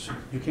tests.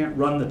 You can't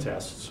run the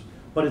tests,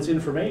 but it's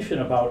information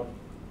about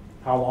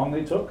how long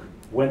they took,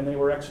 when they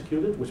were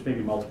executed, which may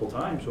be multiple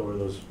times over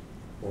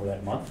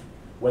that month,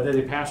 whether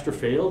they passed or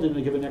failed in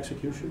a given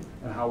execution,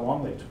 and how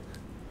long they took.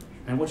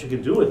 And what you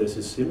can do with this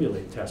is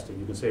simulate testing.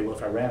 You can say, well,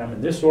 if I ran them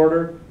in this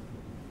order,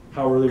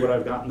 how early would I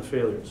have gotten the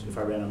failures? If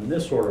I ran them in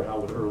this order,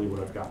 how early would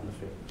I have gotten the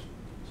failures?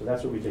 So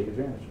that's what we take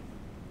advantage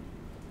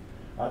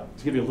of.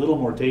 To give you a little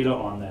more data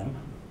on them,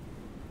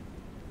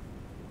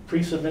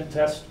 pre-submit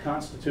tests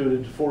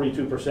constituted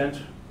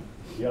 42%.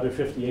 The other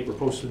 58 were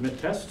post-submit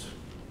tests.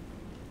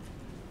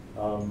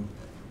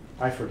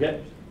 I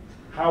forget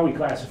how we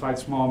classified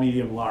small,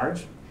 medium,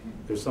 large.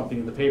 There's something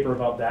in the paper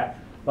about that,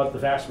 but the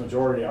vast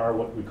majority are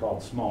what we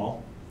called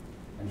small,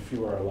 and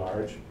fewer are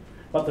large.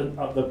 But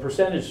the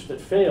percentage that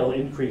fail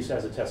increase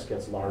as a test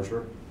gets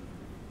larger,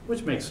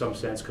 which makes some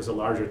sense because a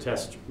larger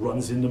test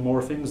runs into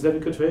more things that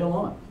it could fail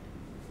on.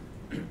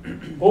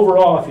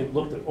 Overall, if you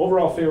looked at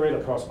overall fail rate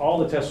across all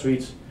the test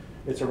suites,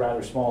 it's a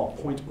rather small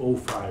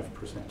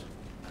 0.05%.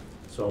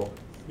 So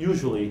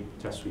usually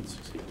test suites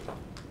succeed.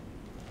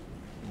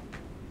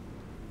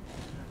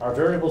 Our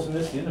variables in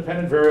this, the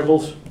independent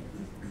variables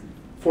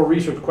for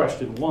research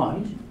question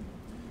 1,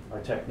 our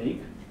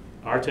technique,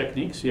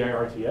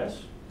 CIRTS,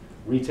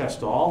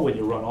 retest all when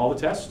you run all the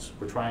tests.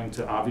 We're trying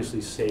to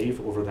obviously save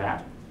over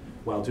that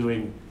while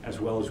doing as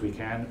well as we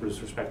can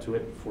with respect to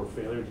it for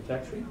failure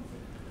detection.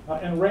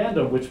 And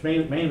random, which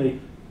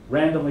mainly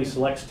randomly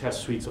selects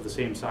test suites of the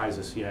same size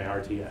as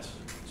CIRTS.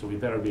 So we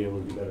better be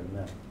able to do better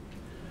than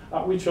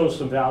that. We chose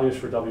some values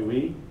for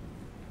WE,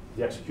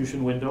 the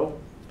execution window,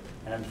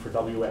 and for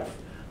WF.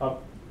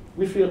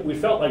 We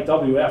felt like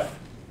WF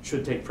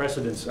should take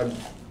precedence.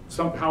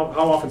 How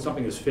often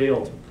something has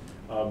failed,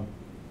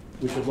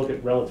 we should look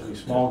at relatively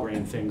small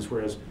grain things,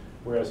 whereas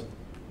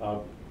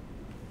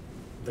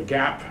the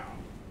gap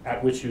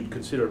at which you'd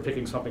consider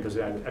picking something because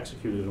it hadn't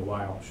executed in a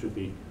while should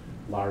be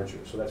larger.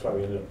 So that's why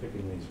we ended up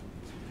picking these.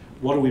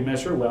 What do we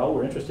measure? Well,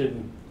 we're interested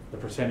in the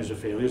percentage of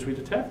failures we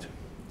detect,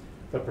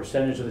 the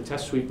percentage of the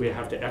test suite we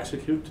have to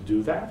execute to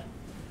do that,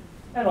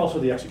 and also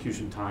the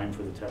execution time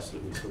for the tests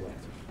that we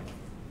select.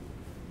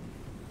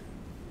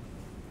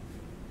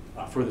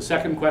 For the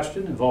second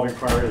question involving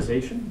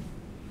prioritization,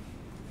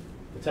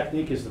 the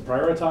technique is the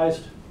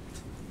prioritized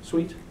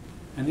suite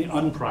and the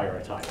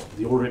unprioritized,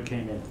 the order it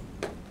came in.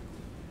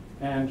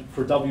 And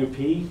for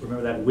WP,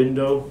 remember that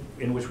window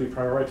in which we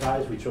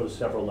prioritize? We chose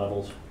several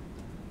levels.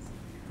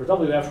 For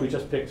WF, we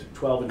just picked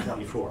 12 and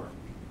 24,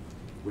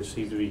 which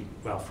seemed to be,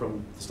 well,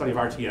 from the study of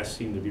RTS,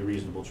 seemed to be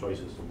reasonable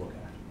choices to look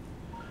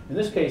at. In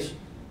this case,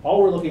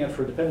 all we're looking at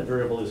for dependent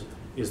variable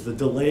is the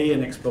delay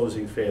in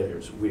exposing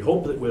failures. We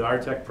hope that with our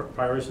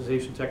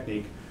prioritization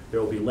technique, there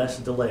will be less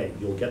delay.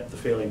 You'll get the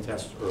failing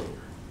test earlier.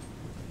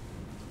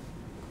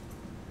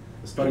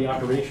 The study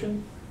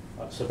operation,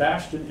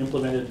 Sebastian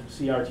implemented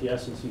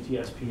CRTS and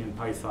CTSP in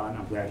Python.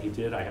 I'm glad he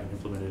did. I haven't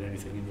implemented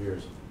anything in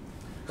years.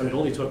 But it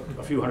only took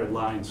a few hundred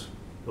lines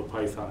of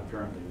Python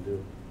apparently to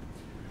do.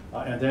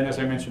 And then, as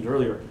I mentioned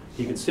earlier,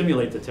 he could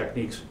simulate the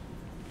techniques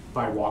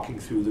by walking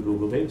through the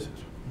Google dataset.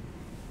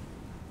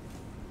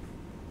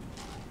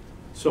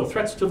 So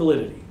threats to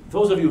validity.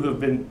 Those of you who have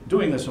been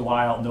doing this a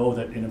while know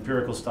that in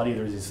empirical study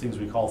there's these things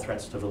we call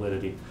threats to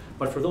validity.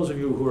 But for those of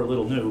you who are a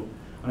little new,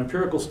 an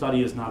empirical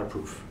study is not a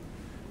proof.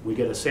 We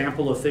get a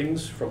sample of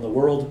things from the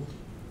world,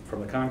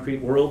 from the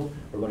concrete world.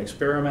 We're going to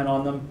experiment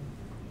on them.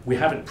 We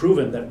haven't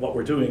proven that what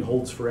we're doing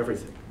holds for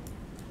everything.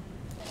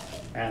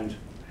 And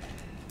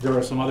there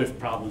are some other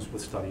problems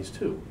with studies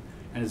too.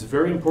 And it's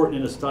very important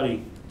in a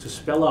study to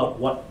spell out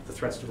what the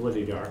threats to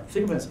validity are.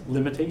 Think of it as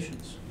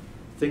limitations,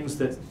 things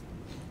that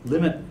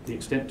limit the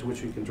extent to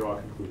which we can draw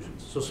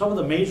conclusions. So some of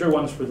the major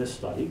ones for this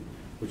study,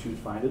 which you'd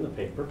find in the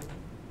paper,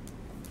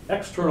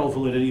 external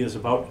validity is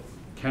about,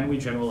 can we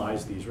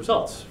generalize these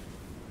results?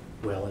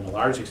 Well, in a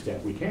large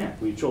extent, we can't.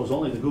 We chose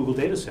only the Google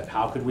data set.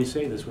 How could we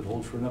say this would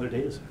hold for another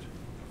data set?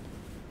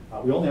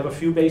 We only have a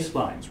few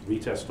baselines,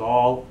 retest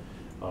all,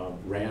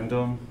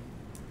 random,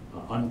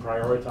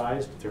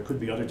 unprioritized. There could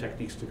be other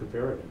techniques to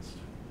compare against.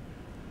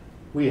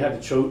 We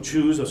had to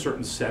choose a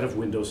certain set of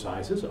window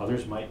sizes.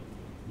 Others might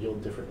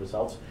yield different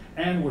results.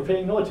 And we're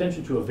paying no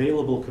attention to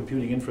available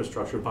computing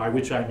infrastructure, by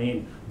which I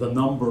mean the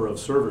number of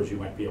servers you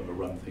might be able to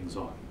run things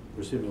on.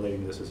 We're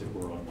simulating this as if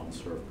we're on one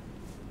server.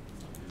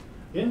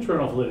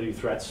 Internal validity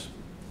threats.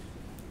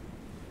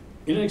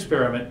 In an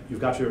experiment,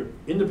 you've got your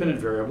independent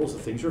variables, the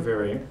things you're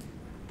varying,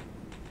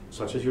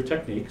 such as your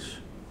techniques,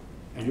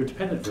 and your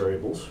dependent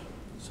variables,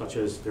 such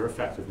as their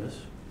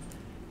effectiveness.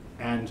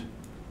 And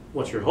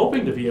what you're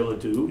hoping to be able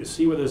to do is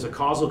see whether there's a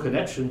causal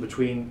connection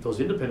between those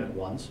independent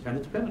ones and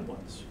the dependent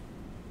ones.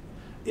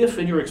 If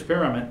in your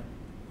experiment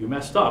you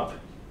messed up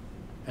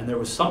and there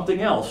was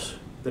something else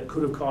that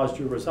could have caused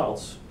your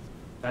results,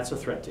 that's a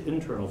threat to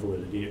internal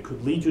validity. It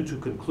could lead you to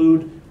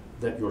conclude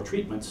that your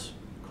treatments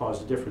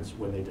caused a difference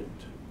when they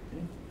didn't.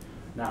 Okay?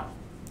 Now,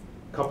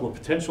 a couple of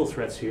potential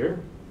threats here.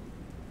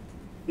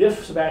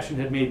 If Sebastian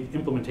had made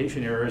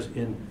implementation errors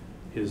in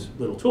his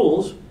little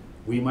tools,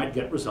 we might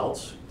get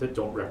results that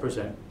don't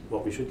represent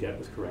what we should get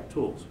with correct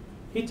tools.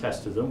 He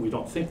tested them. We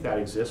don't think that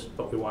exists,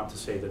 but we want to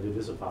say that it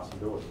is a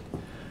possibility.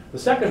 The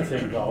second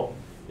thing, though,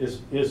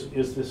 is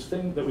this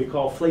thing that we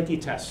call flaky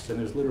tests, and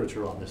there's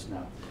literature on this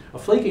now. A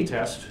flaky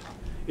test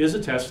is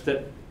a test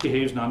that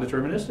behaves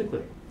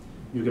non-deterministically.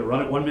 You can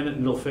run it 1 minute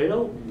and it'll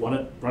fail, run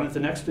it the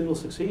next and it'll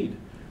succeed.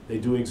 They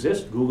do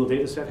exist. Google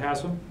dataset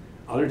has them.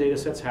 Other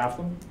datasets have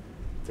them.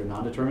 They're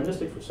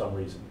non-deterministic for some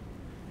reason.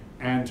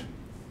 And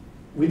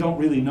we don't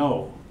really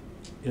know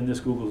in this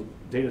Google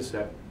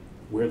dataset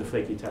where the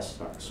flaky tests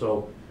are.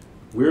 So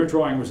we're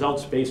drawing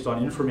results based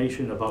on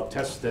information about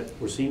tests that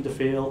were seen to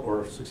fail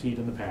or succeed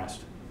in the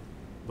past.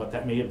 But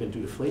that may have been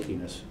due to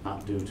flakiness,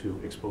 not due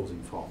to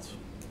exposing faults.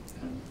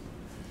 And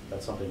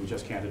that's something we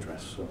just can't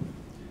address. So.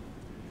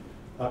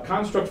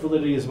 Construct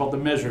validity is about the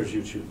measures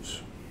you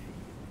choose.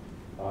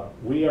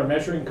 We are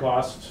measuring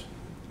costs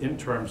in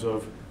terms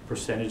of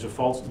percentage of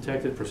faults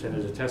detected,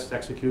 percentage of tests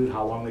executed,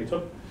 how long they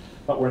took.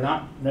 But we're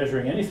not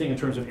measuring anything in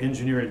terms of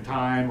engineering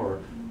time or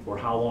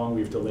how long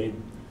we've delayed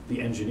the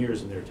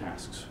engineers in their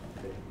tasks.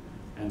 Okay?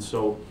 And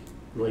so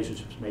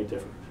relationships may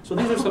differ. So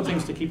these are some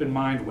things to keep in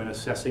mind when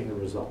assessing the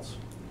results.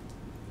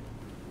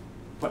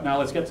 But now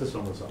let's get to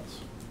some results.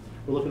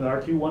 We're looking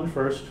at RQ1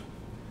 first,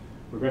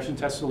 regression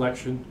test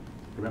selection.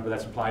 Remember,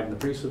 that's applied in the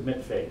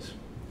pre-submit phase.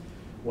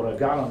 What I've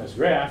got on this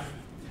graph,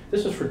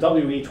 this is for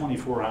WE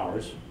 24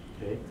 hours,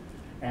 okay?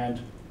 And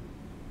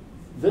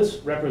this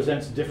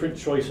represents different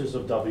choices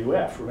of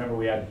WF. Remember,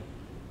 we had,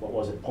 what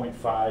was it,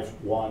 0.5,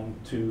 1,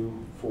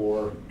 2,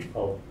 4,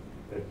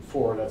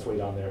 4, that's way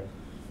down there,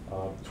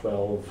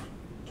 12,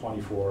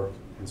 24,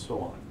 and so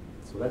on.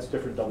 So that's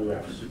different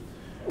WFs.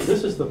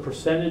 This is the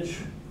percentage.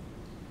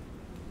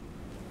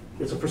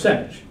 It's a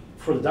percentage.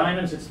 For the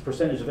diamonds, it's the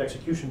percentage of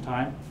execution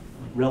time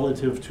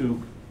relative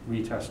to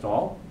retest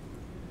all.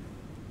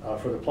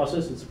 For the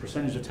pluses, it's the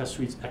percentage of test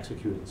suites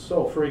executed.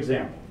 So, for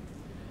example,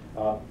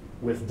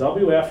 with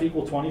WF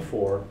equal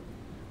 24,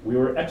 we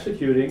were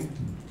executing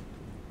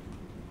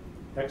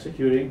a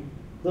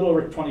little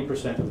over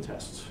 20% of the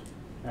tests.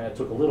 And it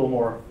took a little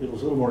more, it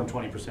was a little more than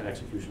 20%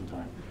 execution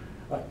time.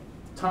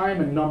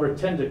 Time and number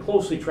tend to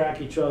closely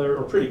track each other,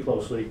 or pretty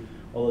closely,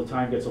 although the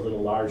time gets a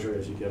little larger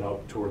as you get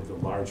out toward the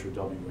larger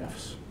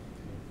WFs.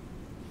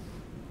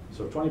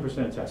 So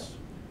 20% of tests.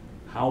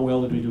 How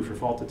well did we do for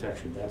fault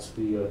detection? That's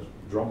the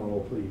drum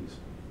roll, please.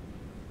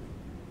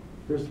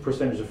 Here's the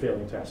percentage of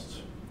failing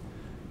tests.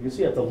 You can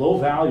see at the low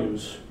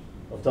values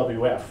of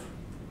WF,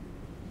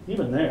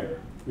 even there,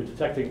 you're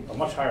detecting a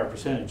much higher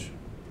percentage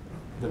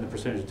than the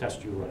percentage of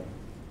tests you're running.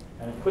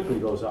 And it quickly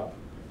goes up.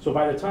 So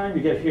by the time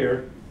you get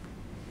here,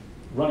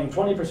 running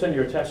 20% of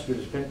your tests, you're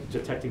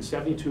detecting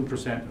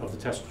 72% of the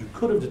tests you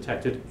could have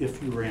detected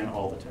if you ran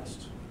all the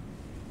tests.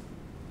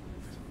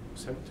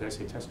 Did I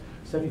say tests?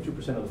 72%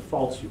 of the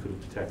faults you could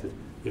have detected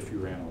if you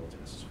ran all the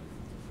tests.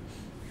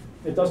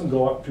 It doesn't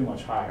go up too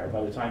much higher.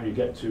 By the time you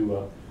get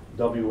to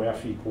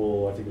WF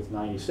equal, I think it's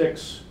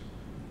 96,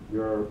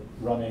 you're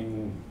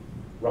running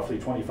roughly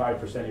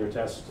 25% of your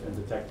tests and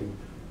detecting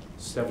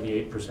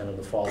 78% of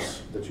the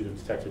faults that you'd have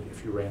detected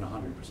if you ran 100% of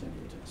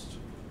your tests.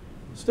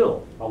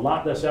 Still, a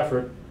lot less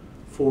effort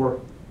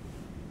for,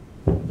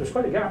 there's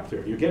quite a gap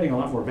there. You're getting a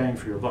lot more bang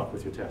for your buck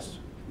with your tests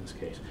in this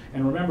case.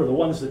 And remember, the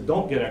ones that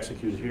don't get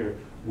executed here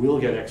will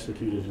get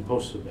executed in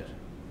post-submit.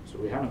 So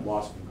we haven't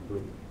lost them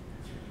completely.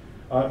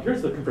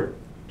 Here's the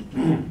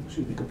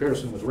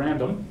comparison with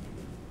random.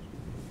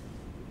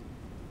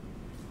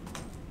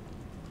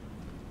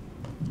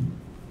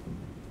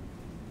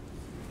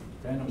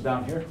 Random's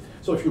down here.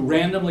 So if you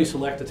randomly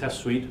select a test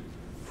suite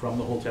from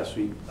the whole test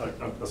suite,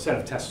 a set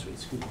of test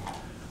suites, excuse me,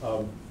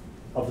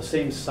 of the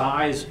same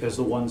size as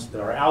the ones that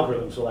our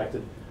algorithm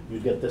selected,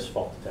 you'd get this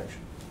fault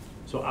detection.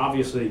 So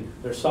obviously,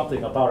 there's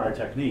something about our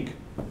technique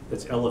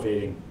that's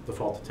elevating the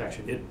fault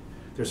detection.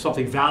 There's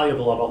something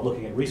valuable about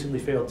looking at recently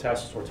failed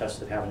tests or tests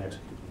that haven't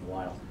executed in a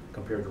while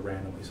compared to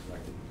randomly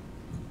selected.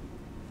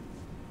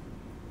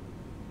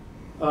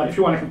 If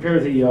you want to compare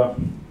the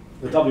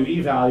WE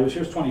values,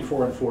 here's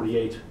 24 and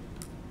 48.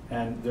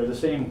 And they're the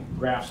same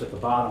graphs at the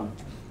bottom.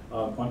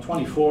 On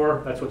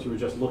 24, that's what you were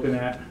just looking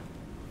at.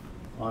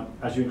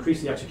 As you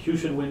increase the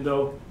execution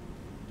window,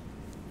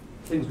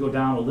 things go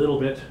down a little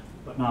bit,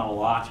 but not a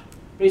lot.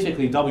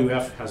 Basically,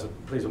 WF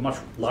plays a much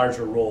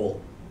larger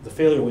role. The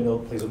failure window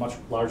plays a much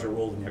larger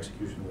role than the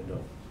execution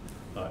window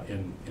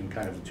in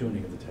kind of the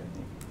tuning of the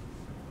technique.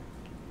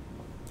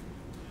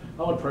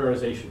 Now, in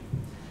prioritization,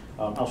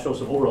 I'll show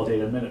some overall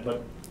data in a minute,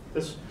 but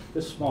this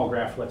small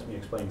graph lets me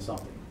explain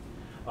something.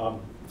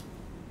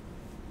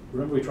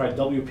 Remember, we tried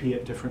WP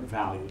at different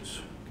values.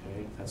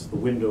 Okay, that's the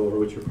window over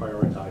which you're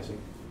prioritizing.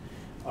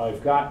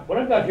 What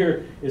I've got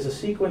here is a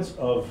sequence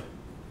of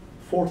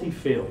 40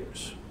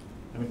 failures.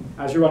 I mean,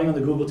 as you're running on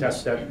the Google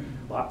test set,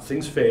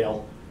 things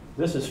fail.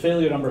 This is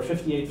failure number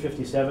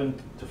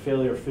 5857 to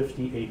failure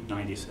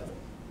 5897.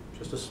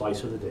 Just a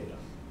slice of the data.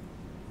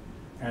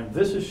 And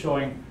this is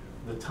showing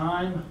the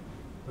time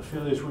the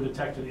failures were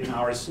detected in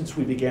hours since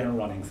we began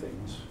running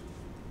things.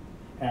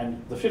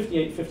 And the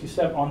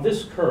 5857 on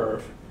this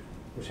curve,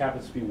 which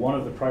happens to be one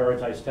of the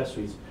prioritized test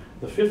suites,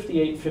 the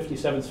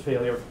 5857's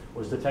failure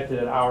was detected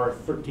at hour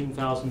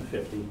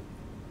 13,050.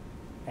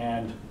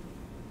 And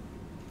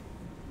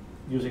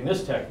using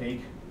this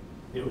technique,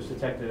 it was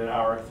detected at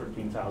hour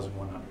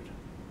 13,100.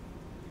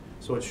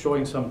 So it's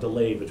showing some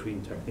delay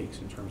between techniques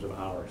in terms of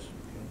hours.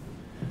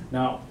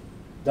 Now,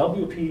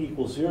 WP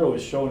equals 0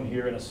 is shown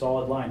here in a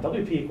solid line.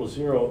 WP equals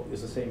 0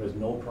 is the same as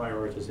no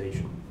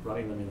prioritization,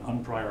 running them in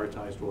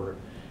unprioritized order.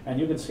 And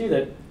you can see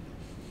that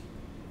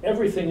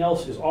everything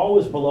else is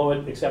always below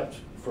it except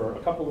for a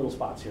couple little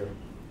spots here.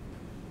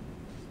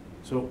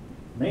 So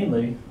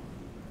mainly,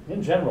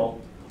 in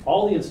general,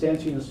 all the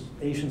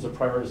instantiations of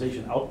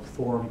prioritization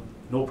outperform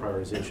no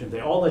prioritization. They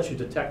all let you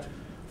detect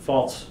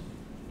faults,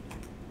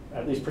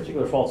 at least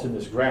particular faults in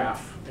this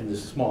graph, in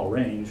this small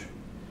range,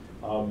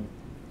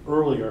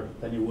 earlier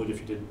than you would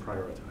if you didn't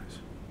prioritize.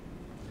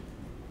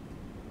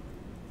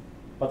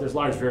 But there's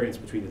large variance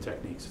between the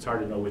techniques. It's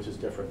hard to know which is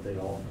different. They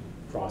all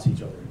cross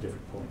each other at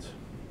different points.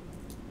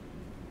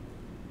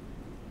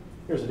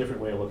 Here's a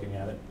different way of looking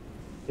at it.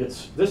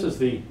 This is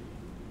the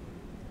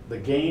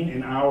gain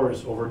in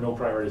hours over no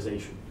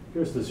prioritization.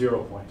 Here's the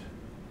 0 point.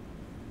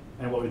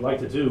 And what we'd like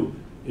to do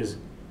is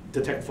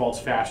detect faults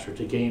faster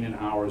to gain in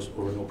hours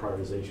over no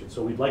prioritization.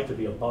 So we'd like to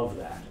be above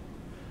that.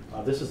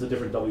 This is the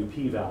different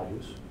WP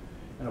values.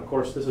 And of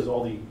course, this is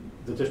all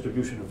the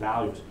distribution of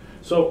values.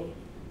 So,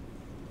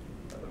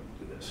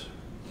 do this.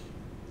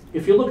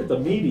 If you look at the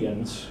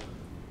medians,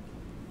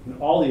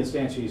 all the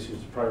instantiations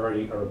of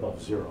priority are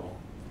above 0.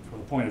 From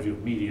the point of view of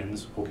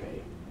medians,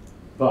 okay.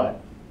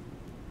 But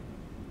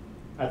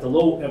at the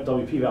low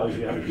FWP values,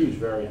 you have a huge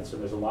variance,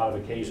 and there's a lot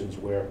of occasions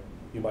where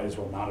you might as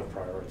well not have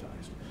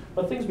prioritized.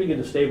 But things begin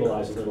to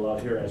stabilize a little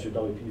out here as your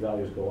WP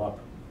values go up,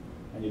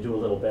 and you do a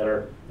little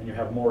better, and you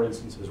have more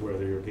instances where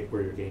you're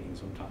gaining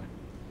some time.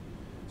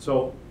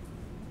 So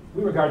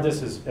we regard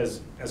this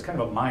as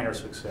kind of a minor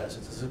success.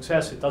 It's a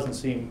success. It doesn't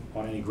seem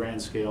on any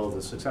grand scale.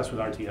 The success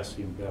with RTS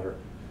seemed better.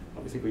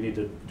 We think we need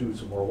to do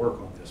some more work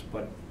on this,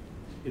 but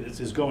it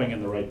is going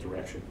in the right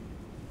direction.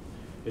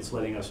 It's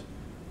letting us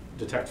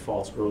detect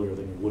faults earlier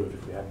than we would have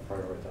if we hadn't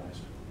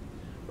prioritized.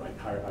 Right,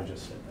 I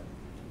just said that.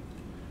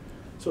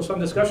 So some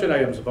discussion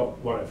items about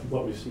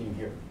what we've seen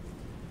here.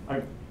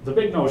 The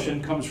big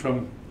notion comes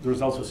from the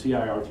results of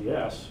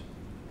CIRTS.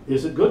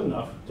 Is it good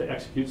enough to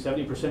execute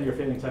 70% of your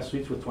failing test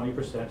suites with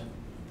 20%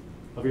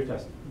 of your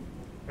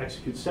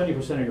execute 70%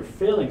 of your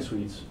failing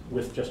suites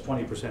with just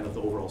 20% of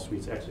the overall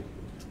suites executed.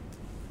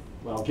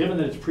 Well, given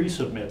that it's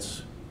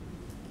pre-submits,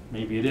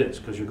 maybe it is,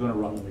 because you're going to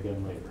run them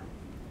again later.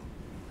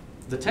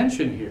 The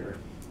tension here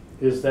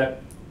is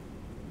that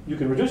you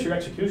can reduce your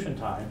execution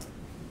time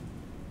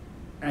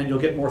and you'll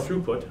get more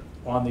throughput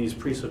on these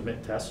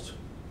pre-submit tests,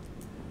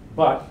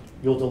 but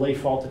you'll delay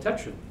fault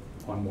detection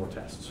on more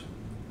tests.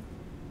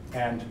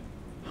 And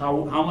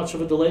how much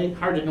of a delay?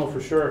 Hard to know for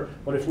sure,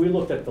 but if we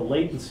looked at the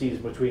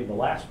latencies between the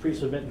last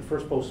pre-submit and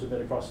first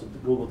post-submit across the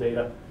Google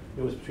data,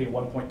 it was between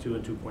 1.2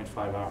 and 2.5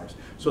 hours.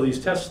 So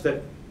these tests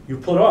that you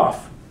put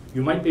off,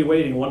 you might be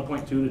waiting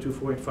 1.2 to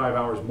 2.5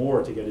 hours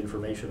more to get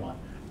information on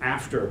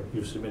after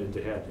you've submitted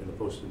to head in the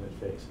post-submit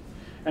phase.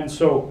 And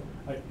so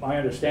my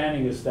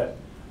understanding is that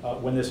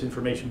when this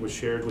information was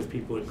shared with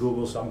people at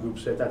Google, some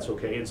groups said that's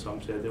okay and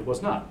some said it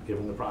was not,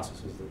 given the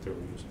processes that they were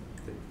using.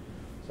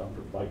 Some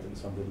liked it and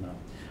some did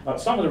not.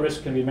 Some of the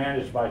risk can be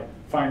managed by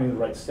finding the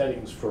right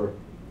settings for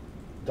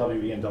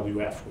WE and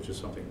WF, which is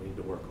something we need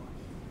to work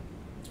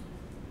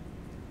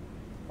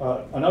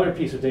on. Another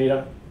piece of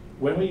data,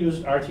 when we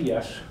use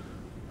RTS,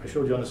 I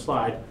showed you on the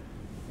slide,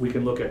 we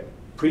can look at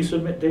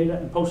pre-submit data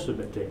and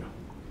post-submit data.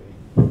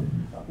 Okay.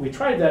 We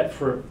tried that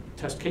for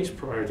test case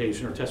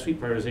prioritization or test suite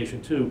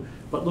prioritization too,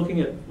 but looking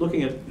at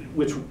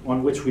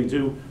which we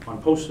do on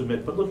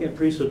post-submit, but looking at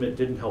pre-submit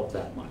didn't help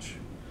that much.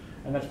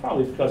 And that's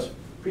probably because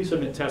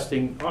pre-submit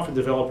testing, often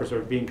developers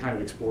are being kind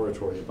of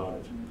exploratory about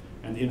it,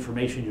 and the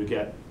information you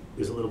get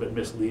is a little bit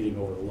misleading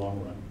over the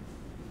long run.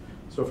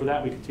 So for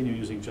that, we continue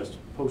using just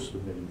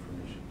post-submit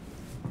information.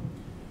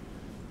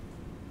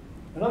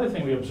 Another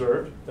thing we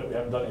observed that we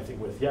haven't done anything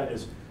with yet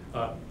is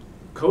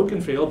code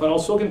can fail, but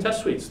also can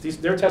test suites.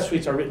 Their test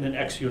suites are written in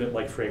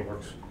XUnit-like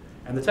frameworks,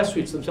 and the test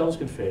suites themselves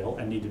can fail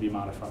and need to be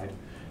modified.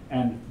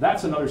 And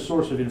that's another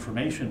source of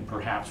information,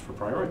 perhaps, for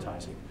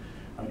prioritizing.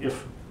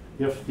 If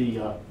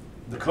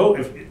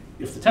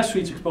the test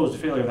suite's exposed to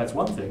failure, that's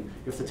one thing.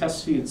 If the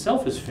test suite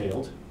itself has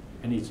failed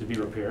and needs to be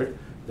repaired,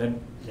 then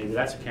maybe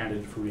that's a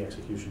candidate for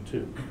re-execution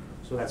too.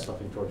 So that's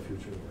something toward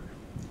future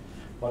work.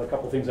 But a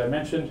couple things I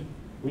mentioned.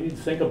 We need to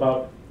think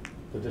about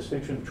the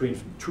distinction between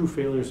true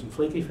failures and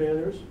flaky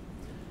failures,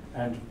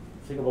 and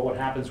think about what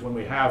happens when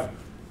we have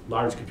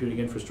large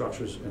computing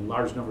infrastructures and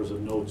large numbers of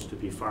nodes to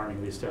be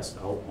firing these tests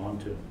out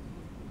onto.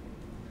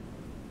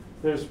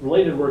 There's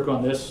related work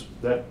on this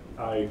that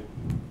I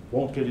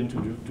won't get into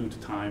due to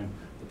time.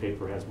 The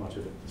paper has much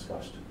of it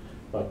discussed.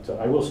 But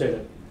I will say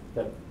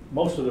that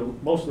most of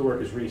the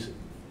work is recent,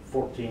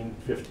 14,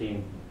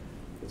 15.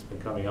 It's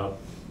been coming out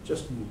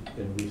just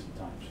in recent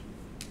times.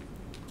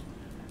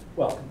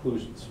 Well,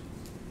 conclusions.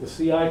 The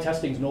CI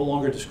testing is no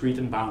longer discrete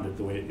and bounded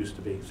the way it used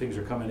to be. Things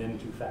are coming in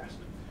too fast.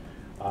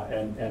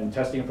 And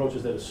testing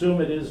approaches that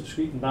assume it is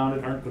discrete and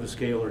bounded aren't going to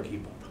scale or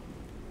keep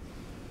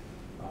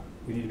up.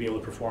 We need to be able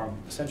to perform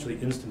essentially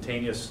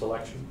instantaneous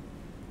selection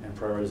and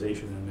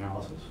prioritization and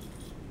analysis.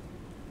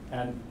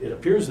 And it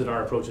appears that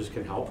our approaches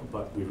can help,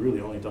 but we've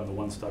really only done the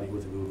one study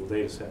with the Google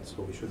data set,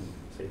 so we shouldn't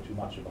say too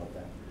much about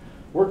that.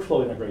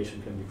 Workflow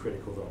integration can be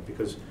critical, though,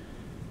 because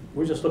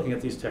we're just looking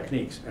at these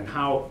techniques, and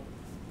how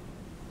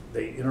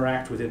they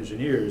interact with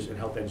engineers and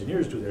help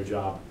engineers do their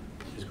job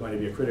is going to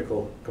be a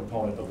critical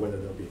component of whether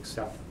they'll be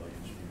accepted by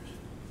engineers.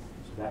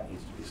 So that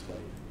needs to be studied.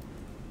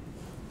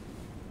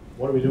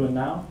 What are we doing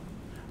now?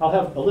 I'll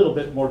have a little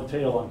bit more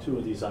detail on two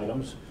of these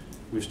items.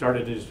 We've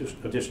started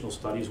additional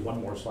studies,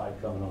 one more slide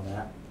coming on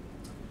that.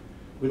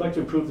 We'd like to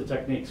improve the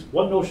techniques.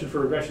 One notion for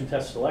regression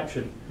test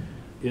selection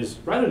is,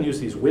 rather than use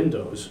these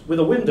windows, with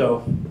a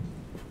window,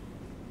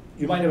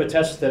 you might have a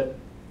test that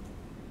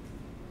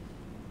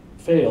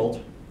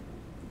failed,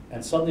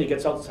 and suddenly it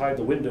gets outside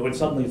the window, and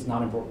suddenly it's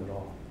not important at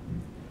all.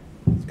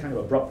 It's kind of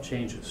abrupt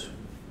changes.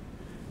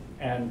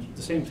 And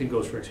the same thing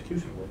goes for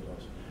execution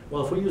windows.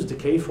 Well, if we use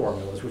decay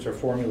formulas, which are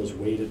formulas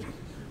weighted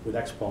with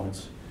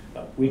exponents,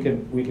 we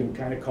can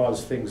kind of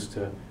cause things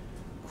to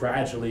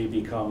gradually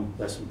become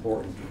less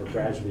important or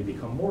gradually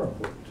become more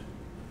important.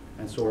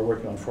 And so we're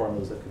working on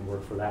formulas that can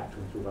work for that to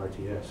improve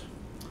RTS.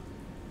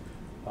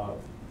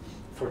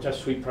 For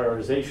test suite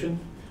prioritization,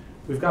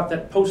 we've got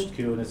that post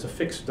queue, and it's a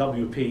fixed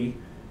WP,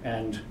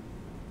 and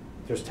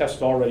there's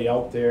tests already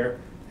out there,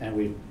 and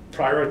we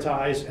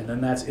prioritize, and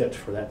then that's it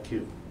for that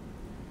queue.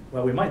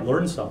 Well, we might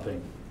learn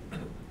something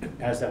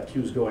as that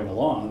queue's going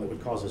along that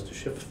would cause us to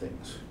shift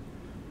things.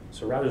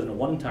 So rather than a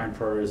one-time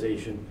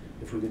prioritization,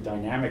 if we could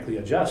dynamically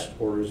adjust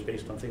orders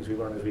based on things we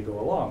learn as we go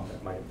along,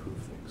 that might improve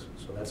things.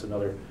 So that's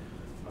another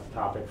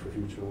topic for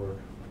future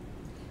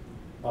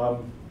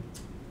work.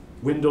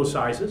 Window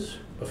sizes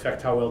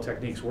affect how well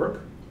techniques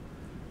work.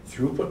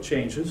 Throughput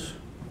changes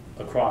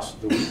across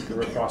the week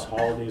or across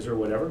holidays or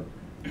whatever.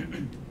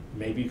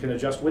 Maybe you can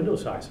adjust window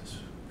sizes.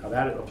 Now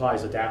that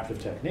applies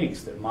adaptive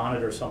techniques that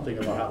monitor something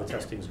about how the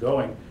testing's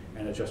going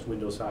and adjust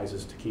window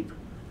sizes to keep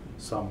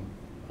some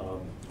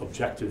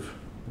objective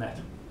met.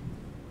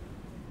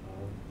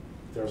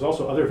 There's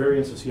also other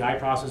variants of CI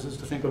processes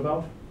to think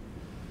about.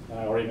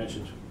 I already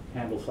mentioned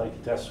handle flaky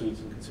test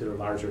suites and consider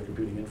larger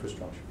computing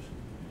infrastructures.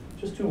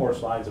 Just two more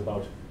slides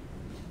about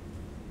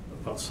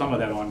about some of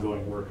that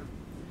ongoing work.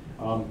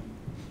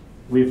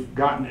 We've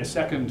gotten a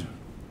second,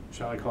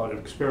 shall I call it, an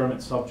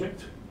experiment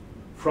subject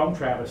from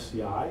Travis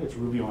CI. It's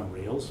Ruby on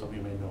Rails, some of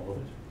you may know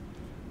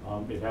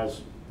of it. It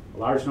has a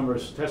large number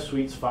of test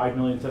suites, 5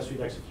 million test suite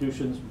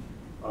executions,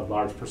 a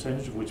large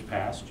percentage of which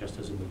pass, just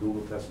as in the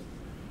Google test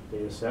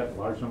data set, a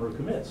large number of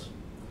commits.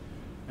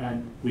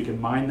 And we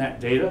can mine that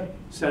data,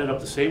 set it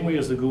up the same way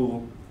as the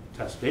Google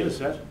test data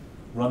set,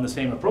 run the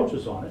same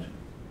approaches on it,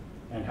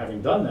 and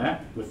having done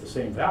that with the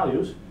same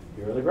values,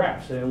 here are the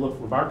graphs. They look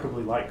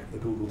remarkably like the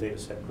Google data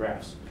set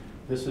graphs.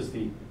 This is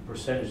the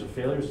percentage of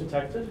failures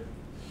detected.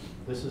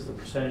 This is the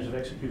percentage of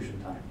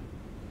execution time.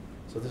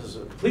 So this is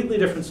a completely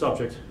different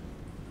subject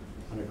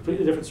under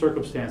completely different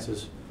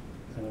circumstances,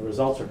 and the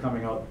results are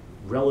coming out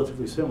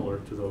relatively similar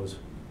to those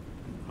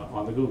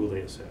on the Google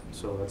data set.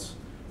 So that's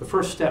the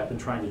first step in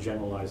trying to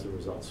generalize the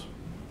results.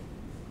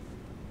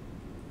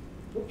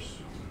 Whoops.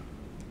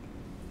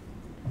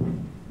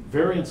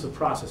 Variants of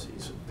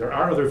processes. There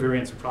are other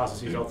variants of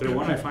processes out there.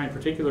 One I find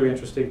particularly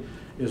interesting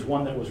is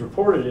one that was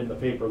reported in the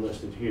paper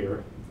listed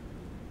here,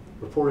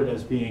 reported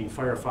as being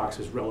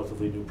Firefox's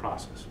relatively new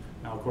process.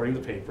 Now, according to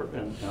the paper,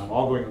 and I'm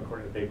all going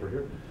according to the paper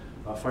here,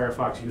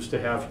 Firefox used to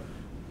have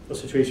a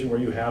situation where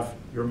you have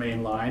your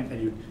main line,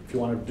 and if you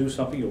want to do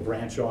something, you'll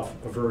branch off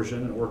a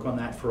version and work on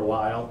that for a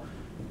while,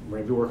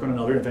 maybe work on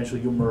another, and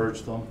eventually you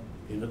merge them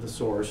into the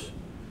source.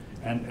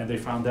 And they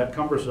found that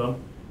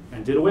cumbersome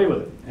and did away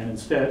with it, and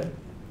instead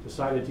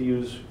decided to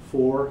use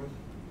 4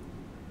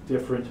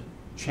 different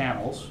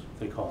channels,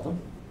 they call them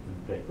in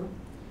the paper.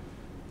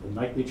 The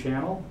nightly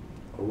channel,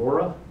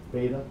 Aurora,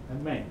 Beta,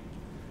 and Main.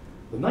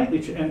 The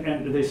nightly,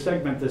 and they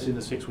segment this into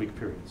 6-week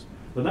periods.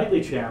 The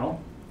nightly channel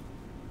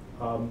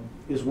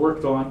is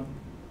worked on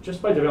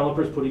just by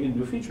developers putting in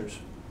new features.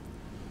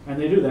 And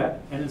they do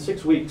that, and in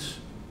 6 weeks,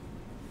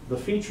 the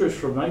features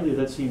from nightly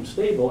that seem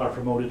stable are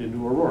promoted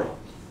into Aurora.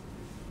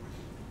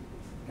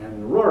 And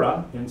in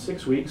Aurora, in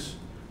 6 weeks,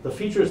 the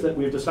features that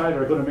we've decided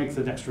are going to make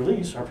the next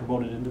release are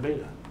promoted into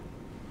beta.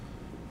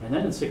 And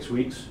then in 6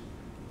 weeks,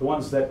 the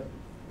ones that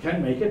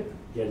can make it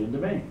get into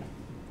main.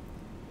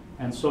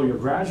 And so you're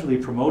gradually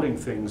promoting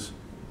things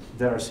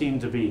that are seen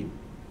to be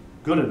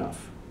good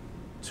enough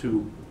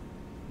to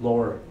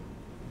lower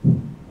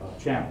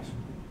channels.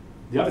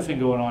 The other thing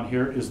going on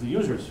here is the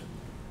users.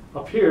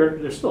 Up here,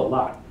 there's still a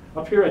lot.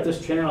 Up here at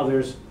this channel,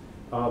 there's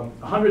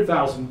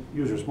 100,000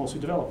 users, mostly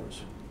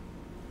developers.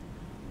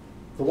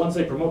 The ones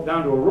they promote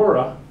down to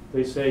Aurora,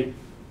 they say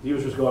the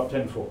users go up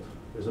tenfold.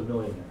 There's a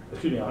million there.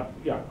 Excuse me,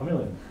 yeah, a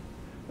million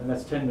there. And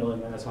that's 10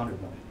 million, and that's 100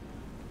 million.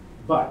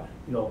 But,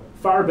 you know,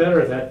 far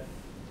better that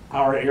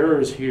our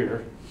errors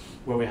here,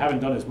 where we haven't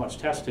done as much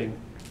testing,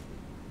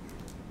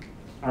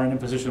 are in a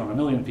position on 1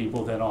 million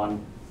people than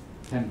on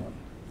 10 million.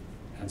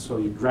 And so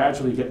you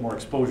gradually get more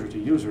exposure to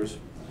users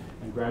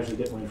and gradually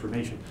get more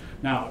information.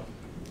 Now,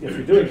 if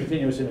you're doing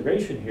continuous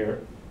integration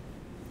here,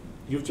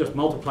 you've just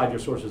multiplied your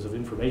sources of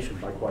information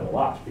by quite a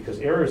lot, because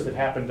errors that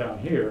happen down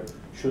here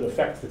should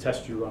affect the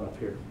test you run up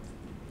here.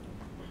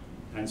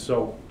 And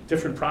so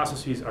different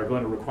processes are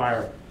going to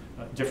require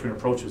different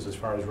approaches as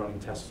far as running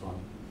tests on.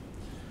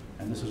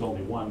 And this is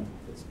only one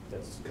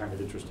that's kind of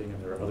interesting,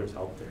 and there are others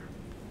out there.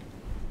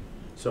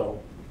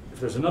 So if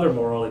there's another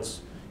moral,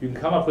 it's you can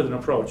come up with an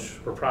approach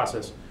or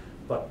process,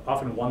 but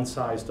often one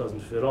size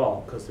doesn't fit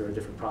all because there are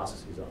different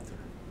processes out there.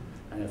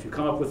 And if you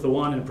come up with the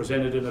one and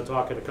present it in a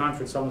talk at a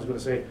conference, someone's going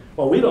to say,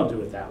 well, we don't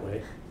do it that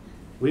way.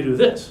 We do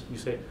this. You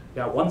say,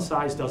 yeah, one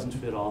size doesn't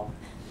fit all.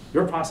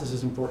 Your process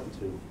is important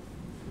too.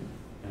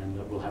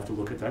 And we'll have to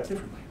look at that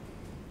differently.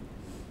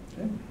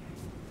 Okay?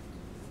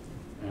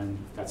 And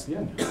that's the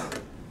end.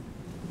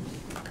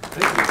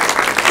 Thank you.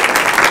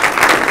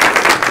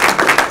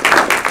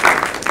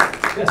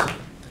 Yes?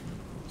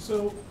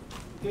 So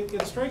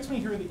it strikes me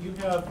here that you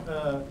have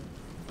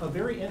a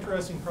very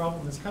interesting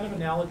problem that's kind of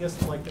analogous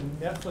to like the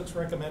Netflix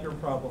recommender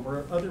problem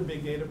or other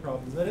big data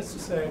problems. That is to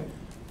say,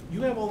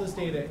 you have all this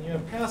data and you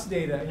have past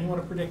data and you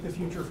want to predict the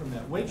future from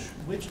that.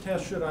 Which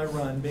test should I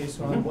run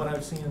based on what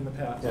I've seen in the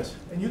past? Yes.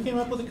 And you came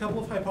up with a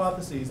couple of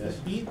hypotheses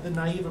that beat the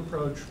naive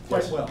approach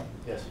quite well.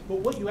 Yes. But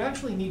what you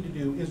actually need to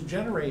do is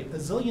generate a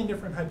zillion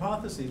different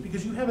hypotheses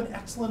because you have an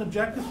excellent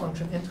objective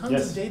function and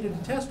tons of data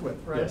to test with,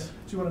 right? Yes.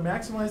 So you want to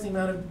maximize the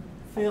amount of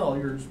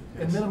failures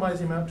and minimize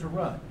the amount to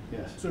run.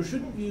 Yes. So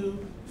shouldn't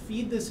you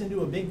feed this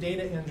into a big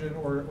data engine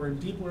or a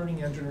deep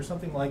learning engine or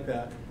something like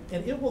that,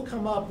 and it will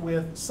come up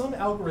with some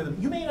algorithm.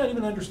 You may not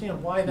even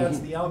understand why that's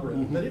the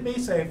algorithm, but it may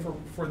say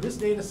for this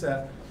data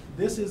set,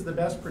 this is the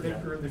best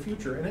predictor of the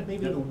future, and it may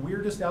be the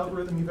weirdest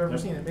algorithm you've ever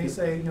seen. It may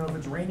say, you know, if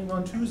it's raining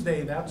on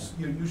Tuesday, that's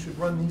you should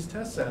run these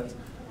test sets,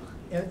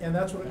 and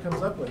that's what it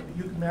comes up with.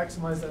 You can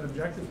maximize that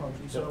objective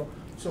function.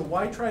 So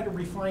why try to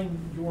refine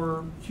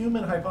your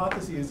human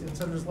hypotheses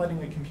instead of just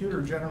letting a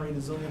computer generate a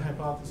zillion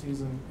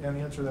hypotheses and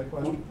answer that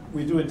question?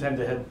 We do intend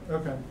to head.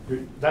 Okay.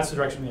 That's the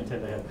direction we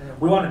intend to head. Yeah.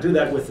 We want to do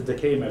that with the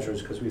decay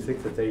measures because we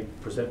think that they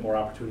present more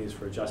opportunities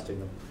for adjusting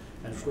them.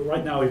 And for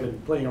right now, we've been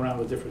playing around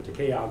with different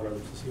decay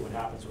algorithms to see what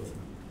happens with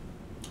them.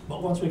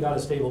 But once we got a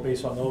stable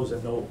base on those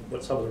and know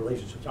what some of the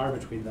relationships are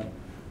between them,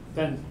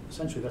 then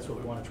essentially that's what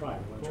we want to try.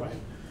 We want to try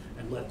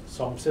and let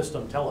some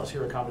system tell us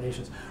here are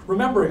combinations.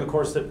 Remembering, of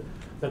course, that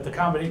the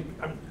combination,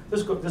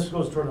 this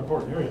goes toward an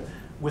important area,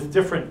 with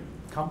different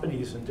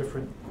companies and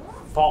different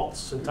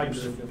faults and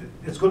types of,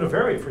 it's going to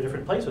vary for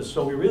different places.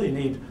 So we really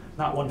need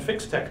not one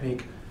fixed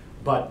technique,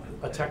 but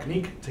a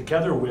technique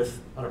together with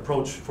an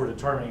approach for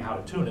determining how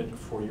to tune it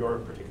for your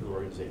particular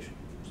organization.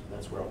 So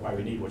that's why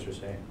we need what you're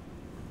saying.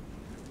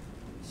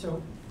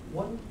 So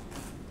one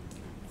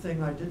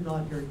thing I did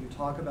not hear you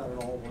talk about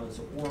at all was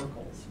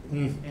oracles.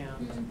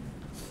 And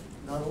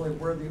not only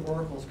where the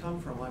oracles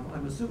come from,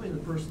 I'm assuming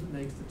the person that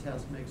makes the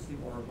test makes the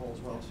oracle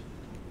as well.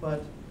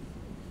 But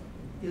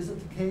is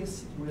it the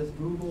case with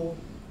Google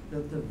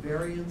that the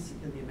variance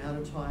in the amount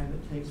of time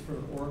it takes for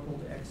an oracle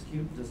to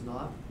execute is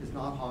not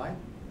high?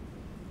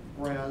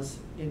 Whereas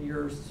in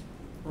your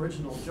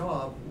original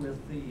job with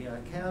the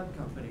CAD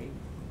company,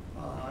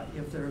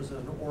 if there's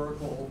an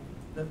oracle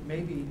that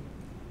maybe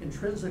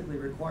intrinsically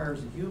requires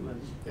a human,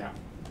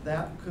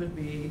 that could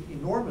be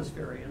enormous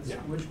variance,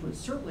 which would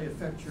certainly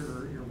affect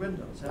your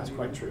windows. That's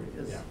quite true.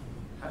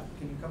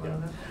 Can you comment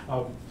on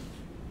that?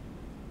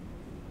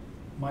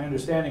 My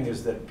understanding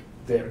is that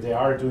they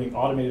are doing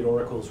automated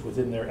oracles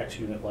within their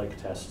XUnit-like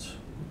tests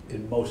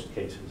in most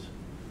cases.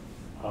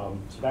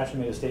 Sebastian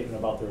made a statement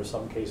about there are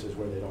some cases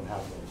where they don't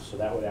have those, so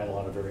that would add a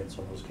lot of variance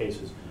on those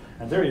cases.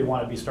 And there you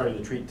want to be starting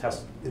to treat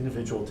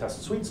individual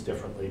test suites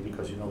differently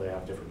because you know they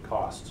have different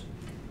costs.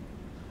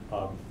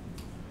 But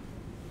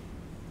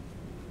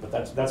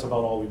that's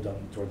about all we've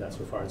done toward that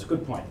so far. It's a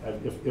good point.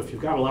 If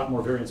you've got a lot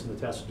more variance in the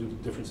test due to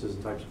differences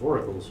in types of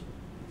oracles,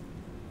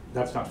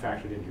 that's not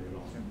factored in here at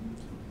all.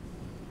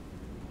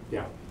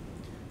 Yeah.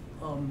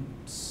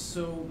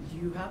 So do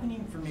you have any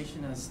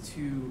information as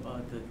to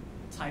the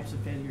types of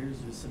failures,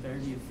 the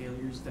severity of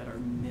failures that are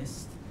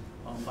missed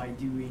by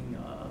doing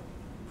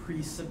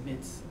pre-submit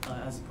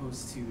as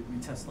opposed to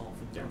retest all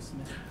for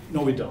post-submit?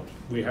 No, we don't.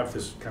 We have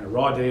this kind of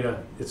raw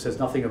data. It says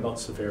nothing about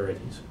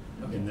severities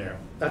in there.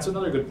 That's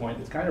another good point.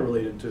 It's kind of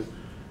related to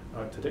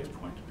Dick's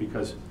point,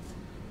 because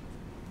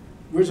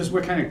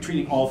we're kind of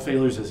treating all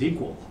failures as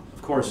equal.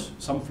 Of course,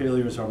 some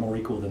failures are more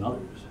equal than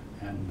others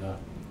and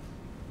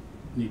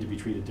need to be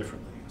treated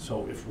differently.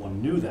 So if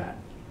one knew that,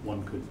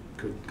 one could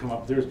come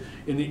up. There's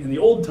in the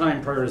old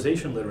time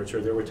prioritization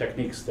literature, there were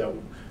techniques that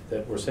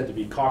were said to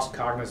be cost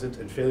cognizant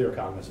and failure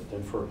cognizant,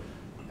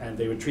 and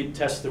they would treat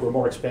tests that were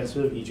more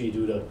expensive, e.g.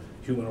 due to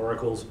human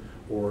oracles,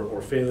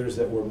 or failures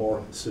that were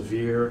more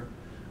severe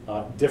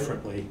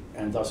differently,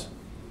 and thus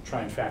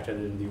try and factor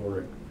that into the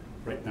order.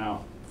 Right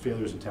now,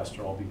 failures and tests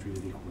are all being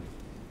treated equally.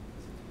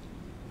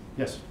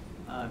 Yes?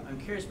 I'm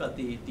curious about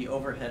the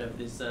overhead of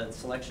this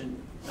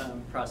selection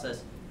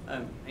process,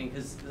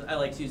 because I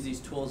like to use these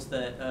tools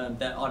that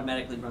that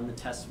automatically run the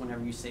tests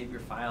whenever you save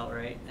your file,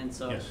 right? And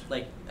so, yes.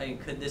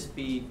 Could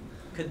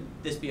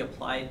this be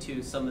applied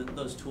to some of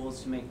those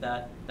tools to make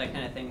that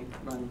kind of thing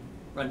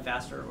run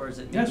faster, or is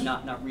it yes.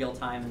 not real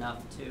time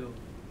enough to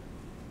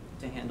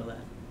handle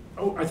that?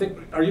 Oh, I think,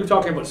 are you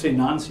talking about, say,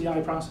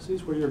 non-CI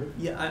processes where you're?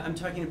 Yeah, I'm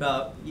talking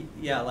about,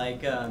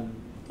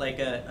 like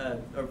a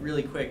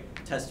really quick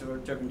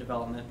test-driven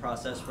development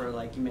process where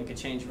like you make a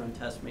change run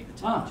test, make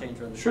the change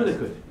run sure test.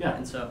 They could, yeah.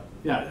 And so.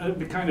 Yeah, it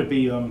would kind of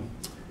be, I'm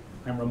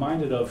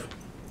reminded of,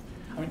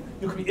 I mean,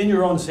 you could be in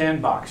your own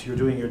sandbox, you're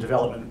doing your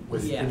development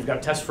with, and you've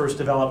got test-first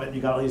development,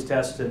 you've got all these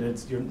tests, and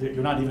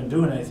you're not even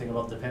doing anything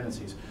about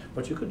dependencies.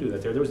 But you could do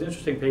that there. There was an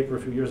interesting paper a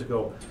few years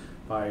ago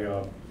by,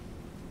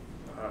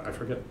 I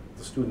forget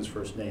the student's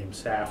first name,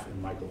 Saf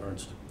and Michael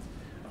Ernst,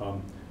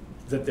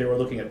 that they were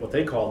looking at what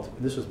they called,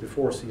 and this was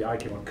before CI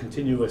came on,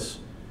 continuous,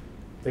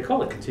 they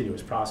call it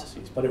continuous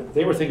processes, but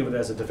they were thinking of it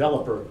as a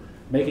developer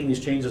making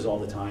these changes all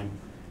the time,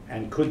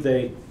 and could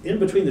they, in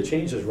between the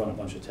changes, run a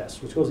bunch of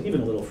tests, which goes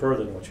even a little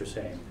further than what you're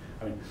saying.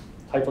 I mean,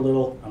 type a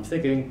little, I'm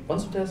thinking, run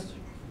some tests,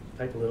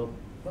 type a little,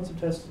 run some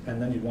tests,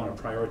 and then you'd want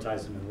to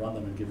prioritize them and run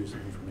them and give you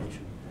some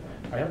information.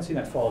 I haven't seen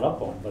that followed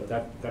up on, but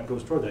that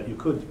goes toward that. You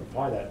could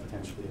apply that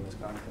potentially in this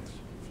context.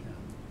 Yeah.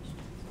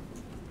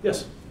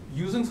 Yes?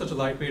 Using such a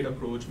lightweight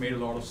approach made a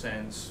lot of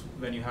sense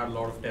when you had a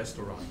lot of tests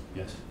to run.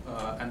 Yes.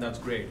 And that's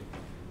great.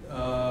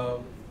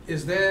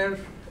 Is there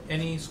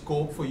any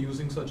scope for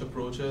using such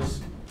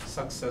approaches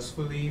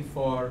successfully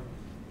for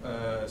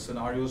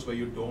scenarios where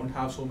you don't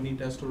have so many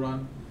tests to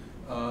run?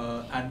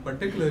 And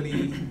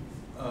particularly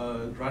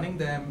running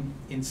them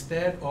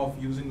instead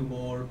of using the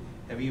more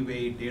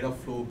heavyweight data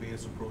flow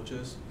based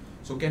approaches.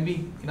 So can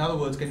we, in other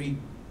words, can we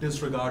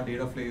disregard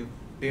data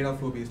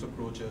flow based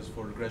approaches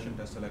for regression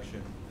test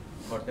selection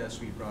or test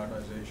suite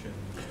prioritization?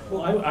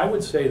 Well, I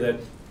would say that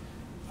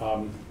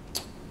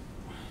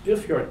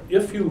if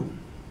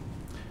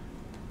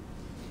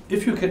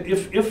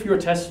your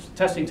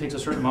testing takes a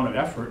certain amount of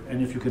effort,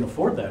 and if you can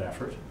afford that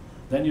effort,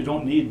 then you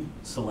don't need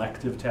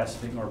selective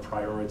testing or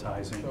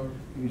prioritizing. Sure.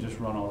 You can just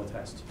run all the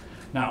tests.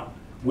 Now,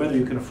 whether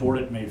you can afford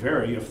it may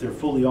vary. If they're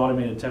fully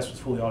automated tests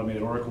with fully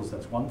automated oracles,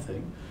 that's one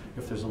thing.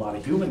 If there's a lot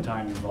of human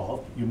time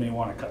involved, you may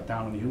want to cut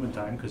down on the human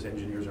time because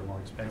engineers are more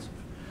expensive.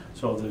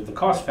 So the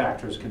cost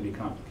factors can be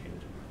complicated.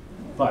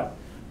 But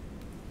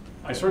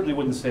I certainly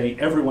wouldn't say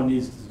everyone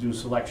needs to do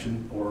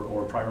selection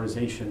or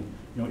prioritization,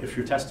 if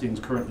your testing is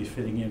currently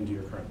fitting into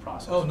your current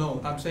process. Oh, no,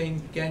 I'm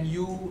saying, can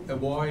you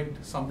avoid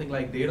something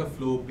like data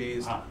flow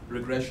based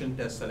regression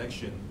test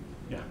selection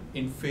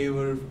in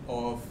favor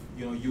of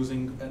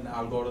using an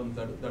algorithm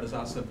that is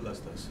as simple as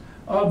this?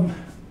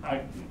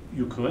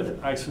 You could.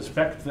 I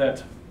suspect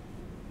that.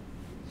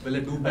 Will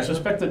it do better? I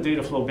suspect that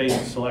data flow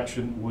based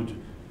selection would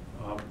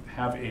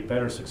have a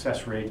better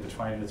success rate at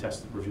finding the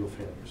tests that reveal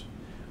failures.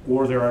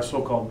 Or there are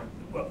so-called,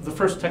 the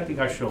first technique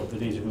I showed, the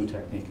deja vu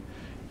technique.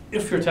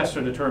 If your tests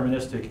are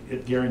deterministic,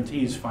 it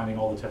guarantees finding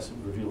all the tests that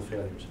reveal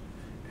failures,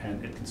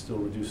 and it can still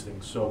reduce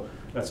things. So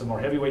that's a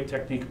more heavyweight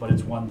technique, but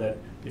it's one that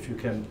if you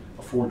can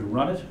afford to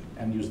run it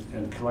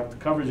and collect the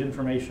coverage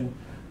information,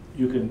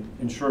 you can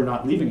ensure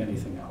not leaving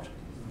anything out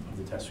of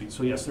the test suite.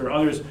 So yes, there are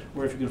others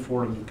where if you can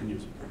afford them, you can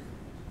use it.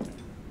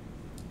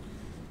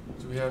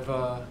 Do we have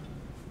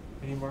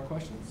any more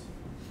questions?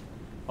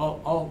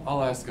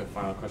 I'll ask a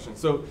final question.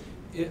 So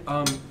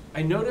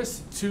I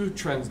noticed two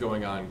trends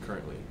going on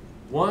currently.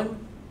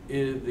 One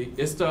is the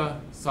ISTA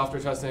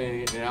software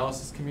testing and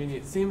analysis community.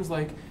 It seems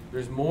like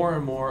there's more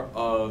and more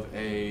of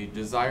a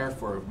desire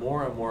for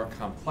more and more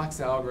complex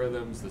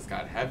algorithms that's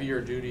got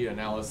heavier duty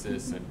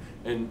analysis,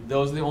 and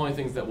those are the only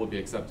things that will be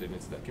accepted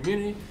into that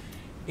community.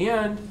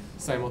 And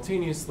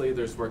simultaneously,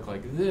 there's work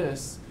like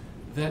this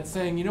that's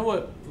saying, you know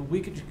what,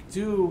 we could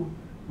do,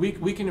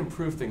 we can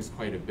improve things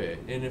quite a bit,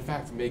 and in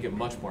fact make it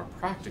much more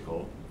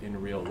practical in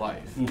real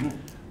life.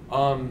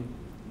 Mm-hmm.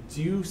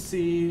 Do you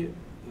see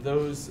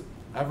those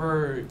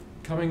ever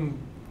coming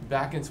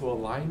back into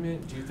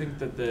alignment? Do you think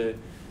that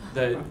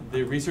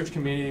the research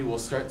community will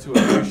start to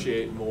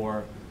appreciate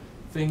more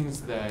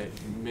things that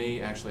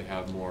may actually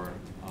have more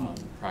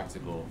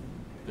practical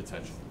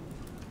potential?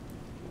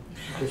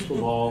 Crystal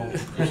ball.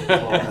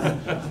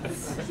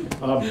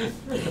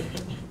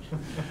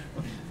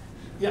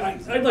 Yeah,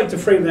 I'd like to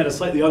frame that a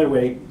slightly other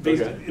way.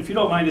 If you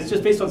don't mind, it's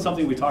just based on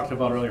something we talked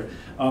about earlier.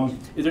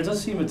 There does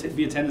seem to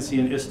be a tendency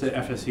in ISTA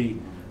FSE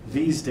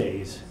these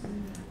days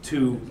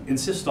to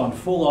insist on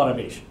full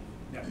automation.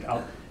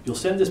 You'll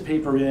send this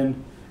paper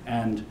in,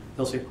 and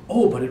they'll say,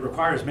 oh, but it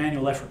requires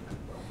manual effort.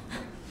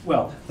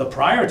 Well, the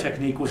prior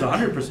technique was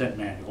 100%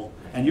 manual,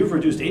 and you've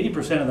reduced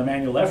 80% of the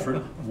manual effort.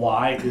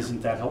 Why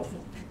isn't that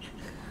helpful?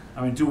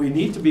 I mean, do we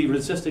need to be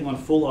insisting on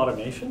full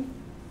automation?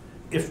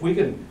 If we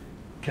can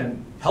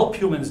help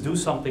humans do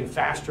something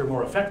faster,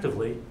 more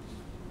effectively,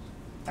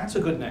 that's a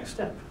good next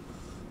step.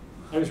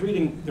 I was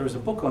reading, there was a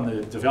book on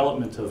the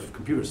development of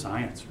computer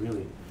science,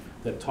 really,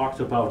 that talked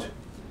about,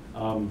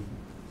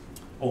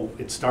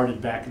 it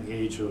started back in the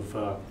age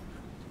of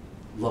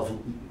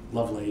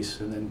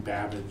Lovelace, and then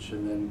Babbage,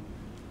 and then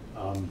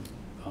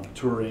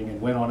Turing, and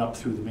went on up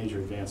through the major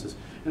advances.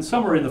 And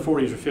somewhere in the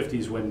 40s or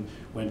 50s,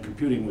 when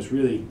computing was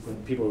really,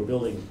 when people were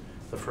building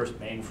the first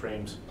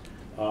mainframes,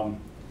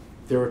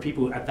 there were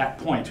people at that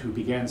point who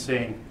began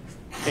saying,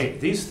 hey,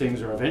 these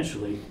things are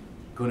eventually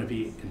going to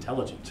be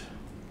intelligent.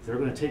 They're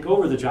going to take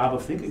over the job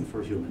of thinking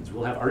for humans.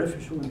 We'll have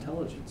artificial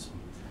intelligence.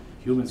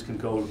 Humans can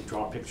go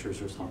draw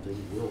pictures or something.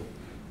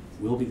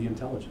 We'll be the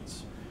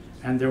intelligence.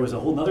 And there was a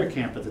whole other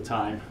camp at the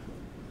time,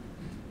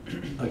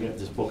 again,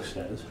 this book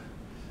says,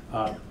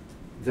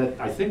 that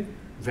I think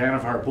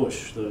Vannevar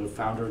Bush, the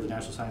founder of the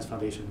National Science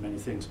Foundation and many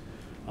things,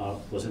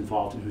 was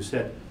involved in, who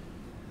said,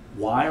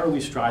 why are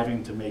we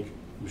striving to make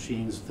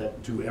machines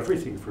that do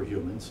everything for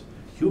humans?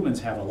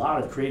 Humans have a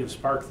lot of creative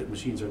spark that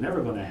machines are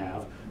never going to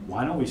have.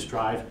 Why don't we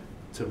strive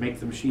to make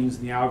the machines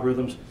and the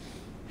algorithms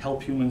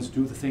help humans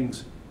do the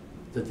things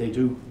that they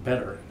do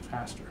better and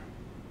faster?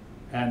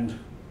 And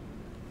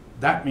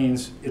that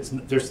means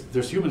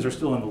there's humans are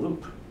still in the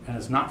loop, and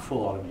it's not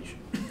full automation.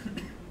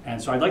 And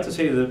so I'd like to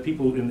say to the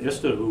people in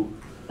ISTA who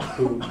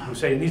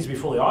say it needs to be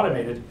fully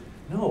automated,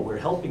 no, we're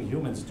helping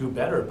humans do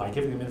better by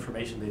giving them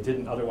information they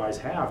didn't otherwise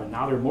have, and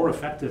now they're more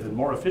effective and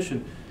more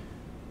efficient.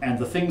 And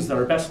the things that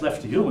are best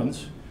left to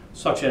humans,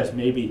 such as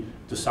maybe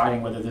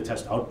deciding whether the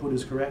test output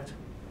is correct,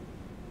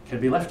 can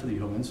be left to the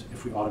humans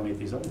if we automate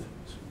these other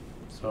things.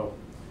 So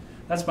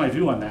that's my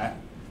view on that.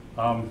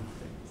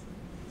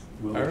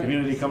 Will the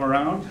community come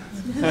around?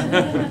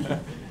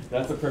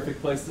 That's a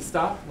perfect place to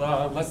stop.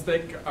 Let's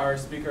thank our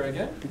speaker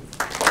again.